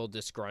was a little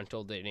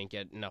disgruntled, they didn't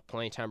get enough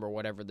playing time or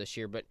whatever this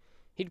year, but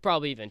he'd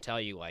probably even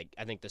tell you, I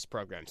think this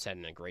program's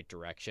heading in a great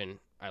direction.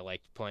 I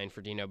liked playing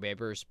for Dino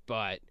Babers,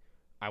 but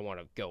I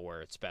want to go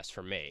where it's best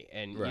for me.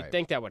 And you'd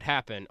think that would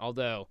happen,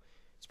 although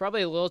it's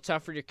probably a little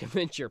tougher to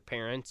convince your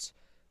parents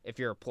if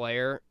you're a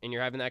player and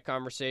you're having that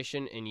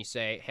conversation and you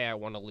say, hey, I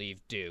want to leave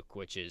Duke,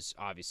 which is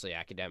obviously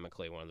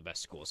academically one of the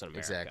best schools in America.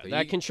 Exactly.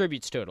 That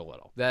contributes to it a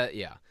little.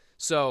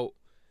 So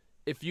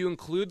if you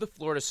include the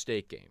Florida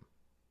State game,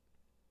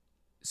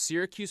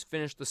 Syracuse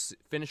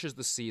finishes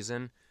the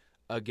season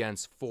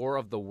against 4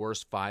 of the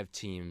worst 5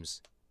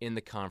 teams in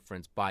the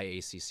conference by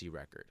ACC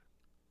record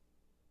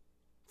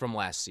from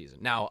last season.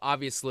 Now,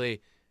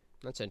 obviously,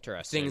 that's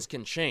interesting. Things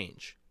can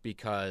change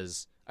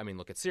because –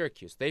 look at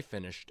Syracuse. They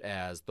finished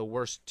as the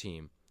worst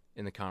team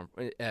in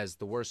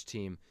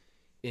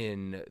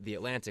the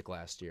Atlantic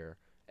last year,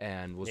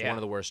 and was one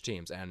of the worst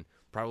teams, and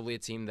probably a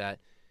team that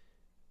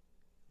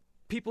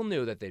people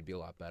knew that they'd be a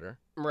lot better,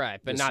 right?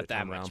 But not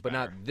that much, but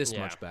not this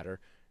much better.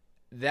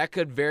 That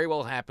could very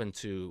well happen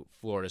to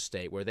Florida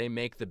State, where they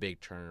make the big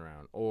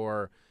turnaround,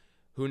 or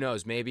who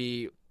knows?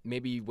 Maybe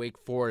Wake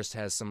Forest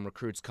has some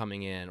recruits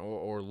coming in,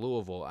 or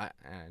Louisville. I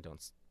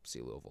don't see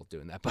Louisville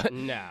doing that, but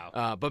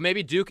no. But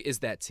maybe Duke is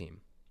that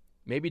team.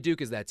 Maybe Duke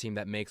is that team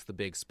that makes the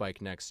big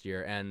spike next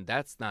year, and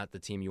that's not the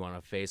team you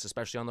want to face,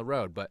 especially on the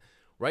road. But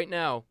right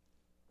now,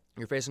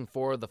 you're facing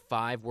 4 of the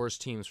 5 worst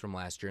teams from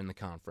last year in the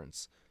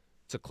conference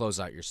to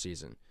close out your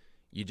season.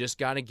 You just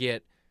got to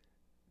get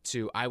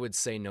to, I would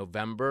say,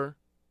 November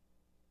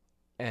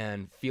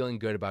and feeling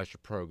good about your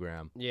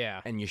program.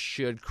 Yeah. And you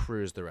should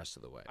cruise the rest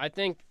of the way. I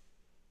think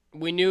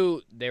we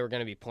knew they were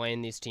going to be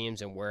playing these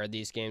teams and where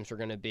these games were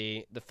going to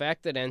be. The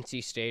fact that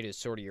NC State is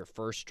sort of your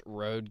first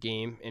road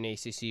game in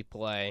ACC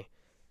play,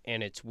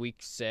 and it's week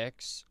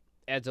 6,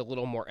 adds a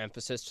little more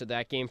emphasis to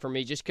that game for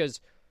me, just because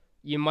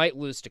you might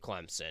lose to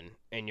Clemson,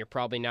 and you're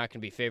probably not going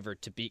to be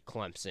favored to beat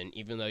Clemson,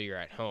 even though you're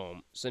at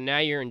home. So now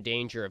you're in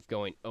danger of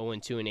going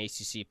 0-2 in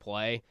ACC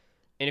play,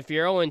 and if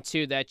you're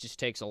 0-2, that just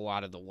takes a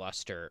lot of the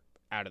luster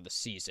out of the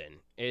season.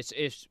 It's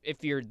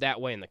if you're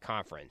that way in the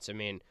conference.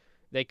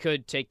 They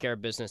could take care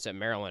of business at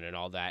Maryland and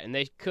all that, and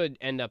they could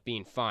end up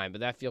being fine,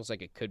 but that feels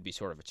like it could be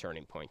sort of a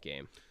turning point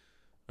game.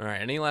 All right,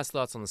 any last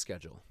thoughts on the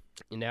schedule?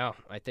 No,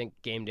 I think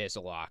game day is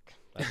a lock.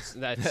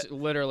 That's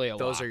literally a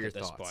Those lock are your at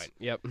this thoughts. point.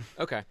 Yep.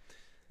 Okay,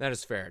 that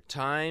is fair.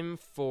 Time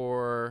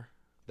for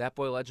That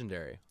Boy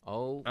Legendary.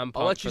 I'll I'm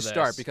let you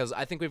start this. because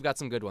I think we've got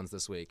some good ones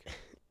this week.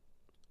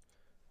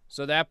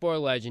 So That Boy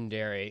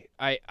Legendary,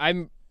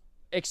 I'm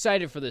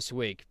excited for this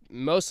week,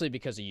 mostly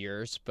because of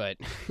yours, but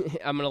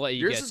I'm going to let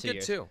you yours get is to good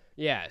yours. too.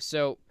 Yeah,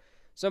 so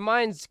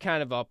mine's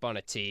kind of up on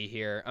a T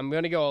here. I'm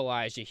going to go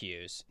Elijah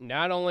Hughes,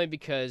 not only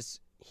because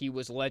he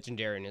was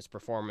legendary in his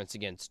performance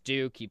against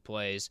Duke. He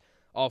plays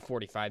all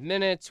 45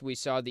 minutes. We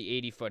saw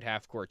the 80-foot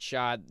half-court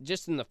shot.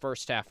 Just in the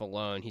first half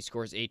alone, he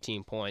scores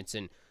 18 points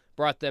and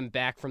brought them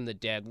back from the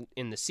dead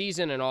in the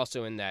season and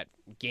also in that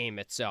game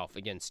itself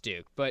against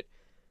Duke. But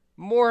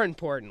more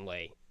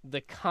importantly,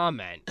 the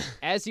comment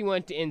as he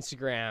went to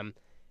Instagram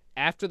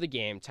after the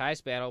game,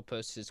 Tyus Battle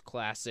posts his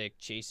classic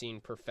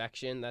chasing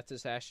perfection. That's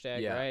his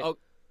hashtag, right? Oh,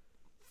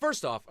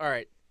 first off, all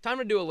right, time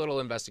to do a little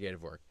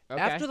investigative work.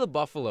 Okay. After the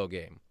Buffalo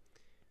game,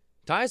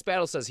 Tyus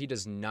Battle says he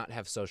does not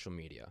have social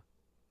media.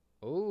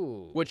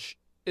 Ooh. Which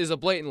is a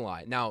blatant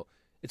lie. Now,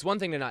 it's one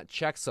thing to not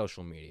check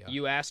social media.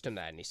 You asked him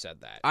that, and he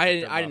said that. I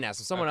didn't ask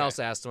him. Someone else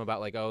asked him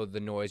about, the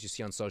noise you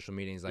see on social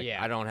media. He's like,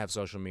 Yeah. I don't have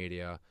social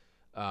media.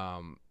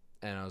 And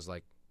I was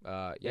like,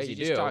 yeah, Is you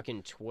he just do.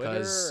 talking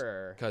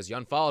Twitter? Because you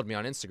unfollowed me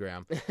on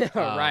Instagram.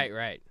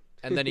 Right.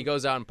 and then he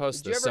goes out and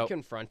posts Did you this. ever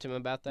confront him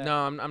about that?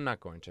 No, I'm not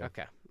going to.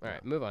 Okay. All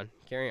right, move on.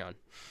 Carry on.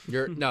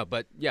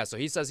 But yeah, so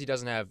he says he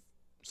doesn't have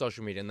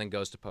social media and then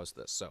goes to post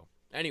this. So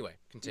anyway,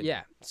 continue.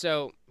 Yeah,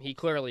 so he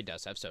clearly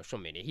does have social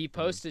media. He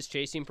posts his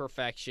Chasing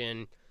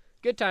Perfection.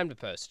 Good time to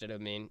post it. I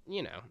mean,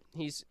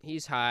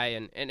 he's high,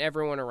 and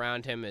everyone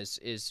around him is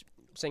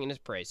singing his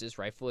praises,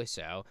 rightfully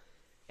so.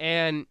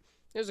 And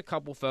there's a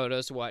couple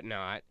photos,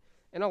 whatnot.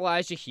 And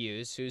Elijah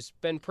Hughes, who's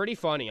been pretty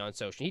funny on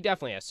social. He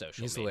definitely has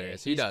social media. He's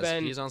hilarious. He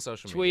does. He's on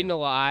social media. Tweeting a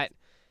lot.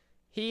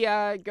 He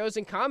goes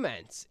and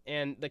comments,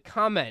 and the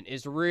comment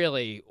is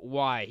really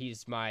why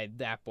he's my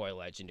That Boy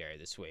Legendary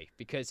this week.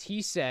 Because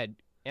he said,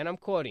 and I'm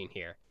quoting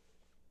here,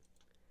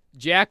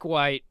 "Jack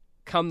White,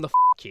 come the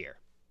here."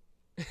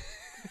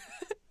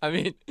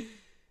 I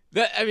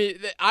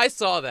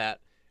saw that.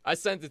 I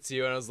sent it to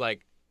you, and I was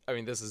like,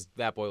 this is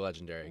That Boy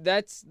Legendary.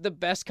 That's the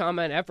best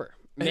comment ever.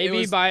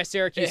 Maybe by a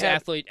Syracuse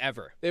athlete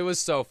ever. It was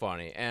so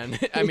funny. And,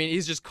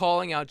 he's just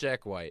calling out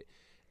Jack White.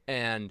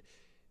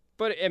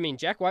 But,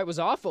 Jack White was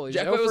awful. He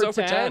Jack White was 0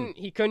 for 10.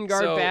 He couldn't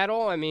guard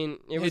Battle.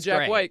 It was Jack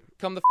great. White,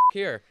 come the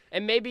here.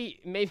 And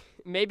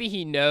maybe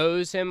he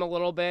knows him a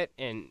little bit,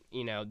 and,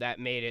 that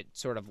made it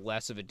sort of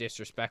less of a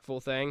disrespectful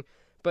thing.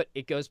 But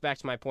it goes back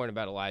to my point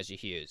about Elijah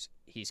Hughes.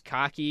 He's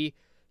cocky.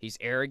 He's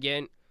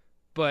arrogant.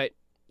 But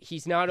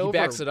he's not over. He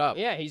backs it up.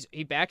 Yeah,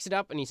 he backs it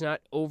up, and he's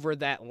not over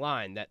that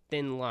line, that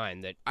thin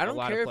line that a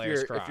lot of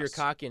players cross. If you're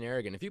cocky and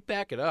arrogant. If you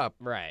back it up,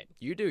 right,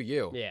 you do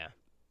you. Yeah.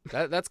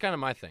 That's kind of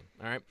my thing,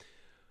 all right?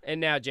 And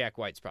now Jack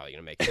White's probably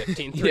going to make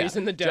 15 threes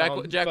in the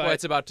dome. Jack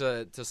White's about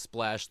to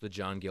splash the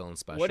John Gillen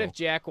special. What if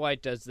Jack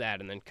White does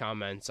that and then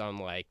comments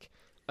on,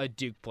 a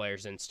Duke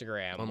player's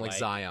Instagram? On,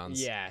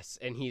 Zion's. Yes,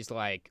 and he's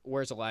like,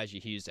 "Where's Elijah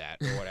Hughes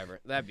at?" or whatever.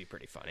 That'd be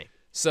pretty funny.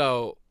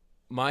 So,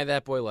 my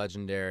That Boy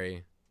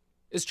Legendary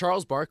is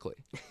Charles Barkley.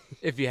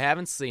 If you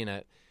haven't seen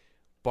it,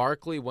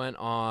 Barkley went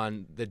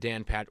on the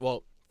Dan Patrick.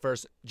 Well,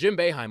 first, Jim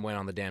Boeheim went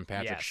on the Dan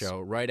Patrick show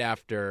right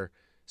after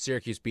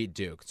Syracuse beat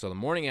Duke. So the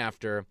morning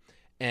after,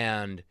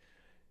 and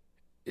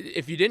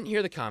if you didn't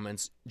hear the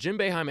comments, Jim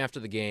Boeheim after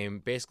the game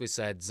basically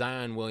said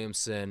Zion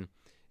Williamson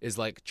is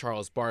like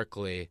Charles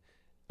Barkley,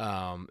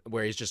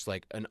 where he's just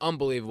like an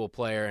unbelievable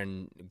player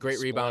and great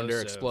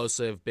rebounder,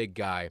 explosive, big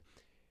guy.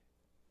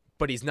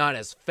 But he's not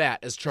as fat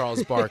as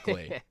Charles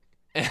Barkley.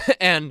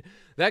 And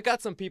that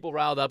got some people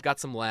riled up, got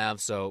some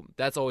laughs, so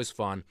that's always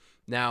fun.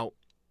 Now,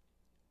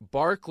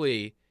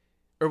 Barkley,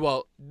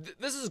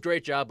 this is a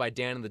great job by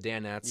Dan and the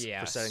Danettes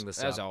for setting this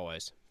up. As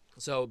always.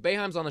 So,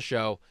 Boeheim's on the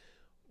show,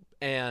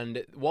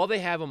 and while they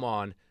have him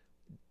on,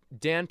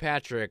 Dan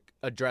Patrick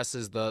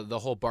addresses the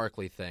whole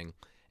Barkley thing,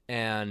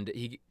 and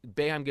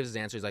Boeheim gives his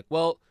answer. He's like,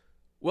 well,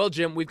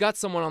 Jim, we've got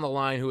someone on the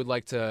line who would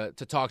like to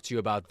talk to you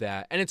about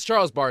that, and it's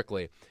Charles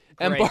Barkley.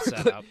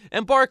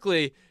 And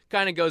Barkley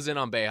kind of goes in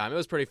on Boeheim. It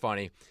was pretty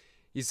funny.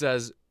 He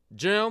says,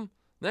 Jim,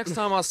 next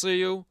time I see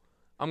you,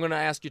 I'm going to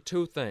ask you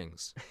two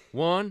things.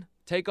 One,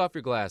 take off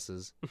your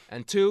glasses.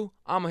 And two,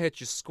 I'm going to hit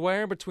you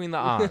square between the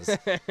eyes.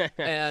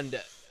 And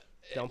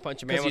don't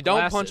punch a man with glasses. You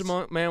don't punch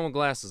a man with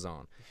glasses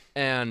on.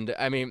 And,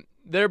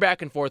 their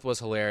back and forth was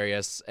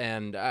hilarious.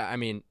 And, I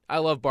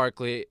love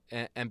Barkley.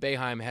 And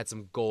Boeheim had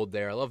some gold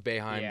there. I love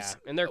Boeheim's. Yeah,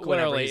 and they're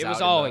clearly, it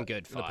was all in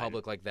good fun. In the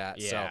public like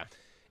that. Yeah. So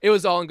it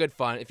was all in good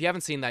fun. If you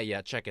haven't seen that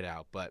yet, check it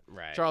out. But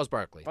Charles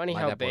Barkley. Funny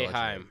how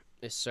Boeheim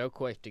is so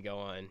quick to go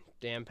on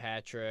Dan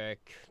Patrick,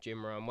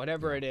 Jim Rome,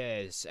 whatever it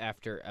is,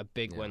 after a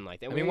big win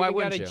like that. Why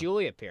wouldn't you? We got a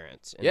Julie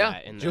appearance.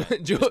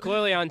 It was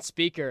clearly on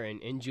speaker,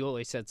 and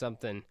Julie said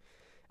something.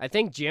 I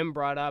think Jim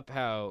brought up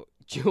how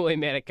Julie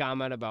made a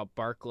comment about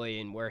Barkley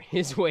and where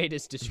his weight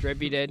is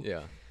distributed.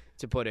 Yeah.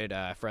 To put it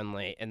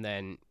friendly, and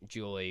then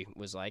Julie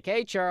was like,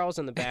 "Hey, Charles,"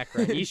 in the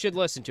background. You should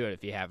listen to it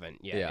if you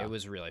haven't yet. Yeah. It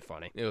was really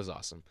funny. It was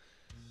awesome.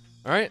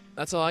 All right,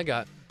 that's all I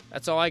got.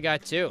 That's all I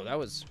got, too. That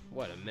was,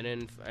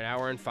 an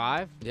hour and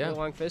 5? Yeah. Pretty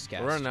long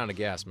Fizzcast. We're running out of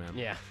gas, man.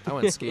 Yeah. I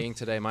went skiing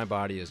today. My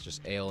body is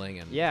just ailing.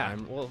 And yeah,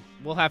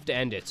 we'll have to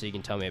end it so you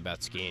can tell me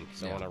about skiing,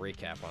 because I want to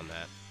recap on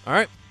that. All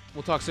right,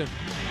 we'll talk soon.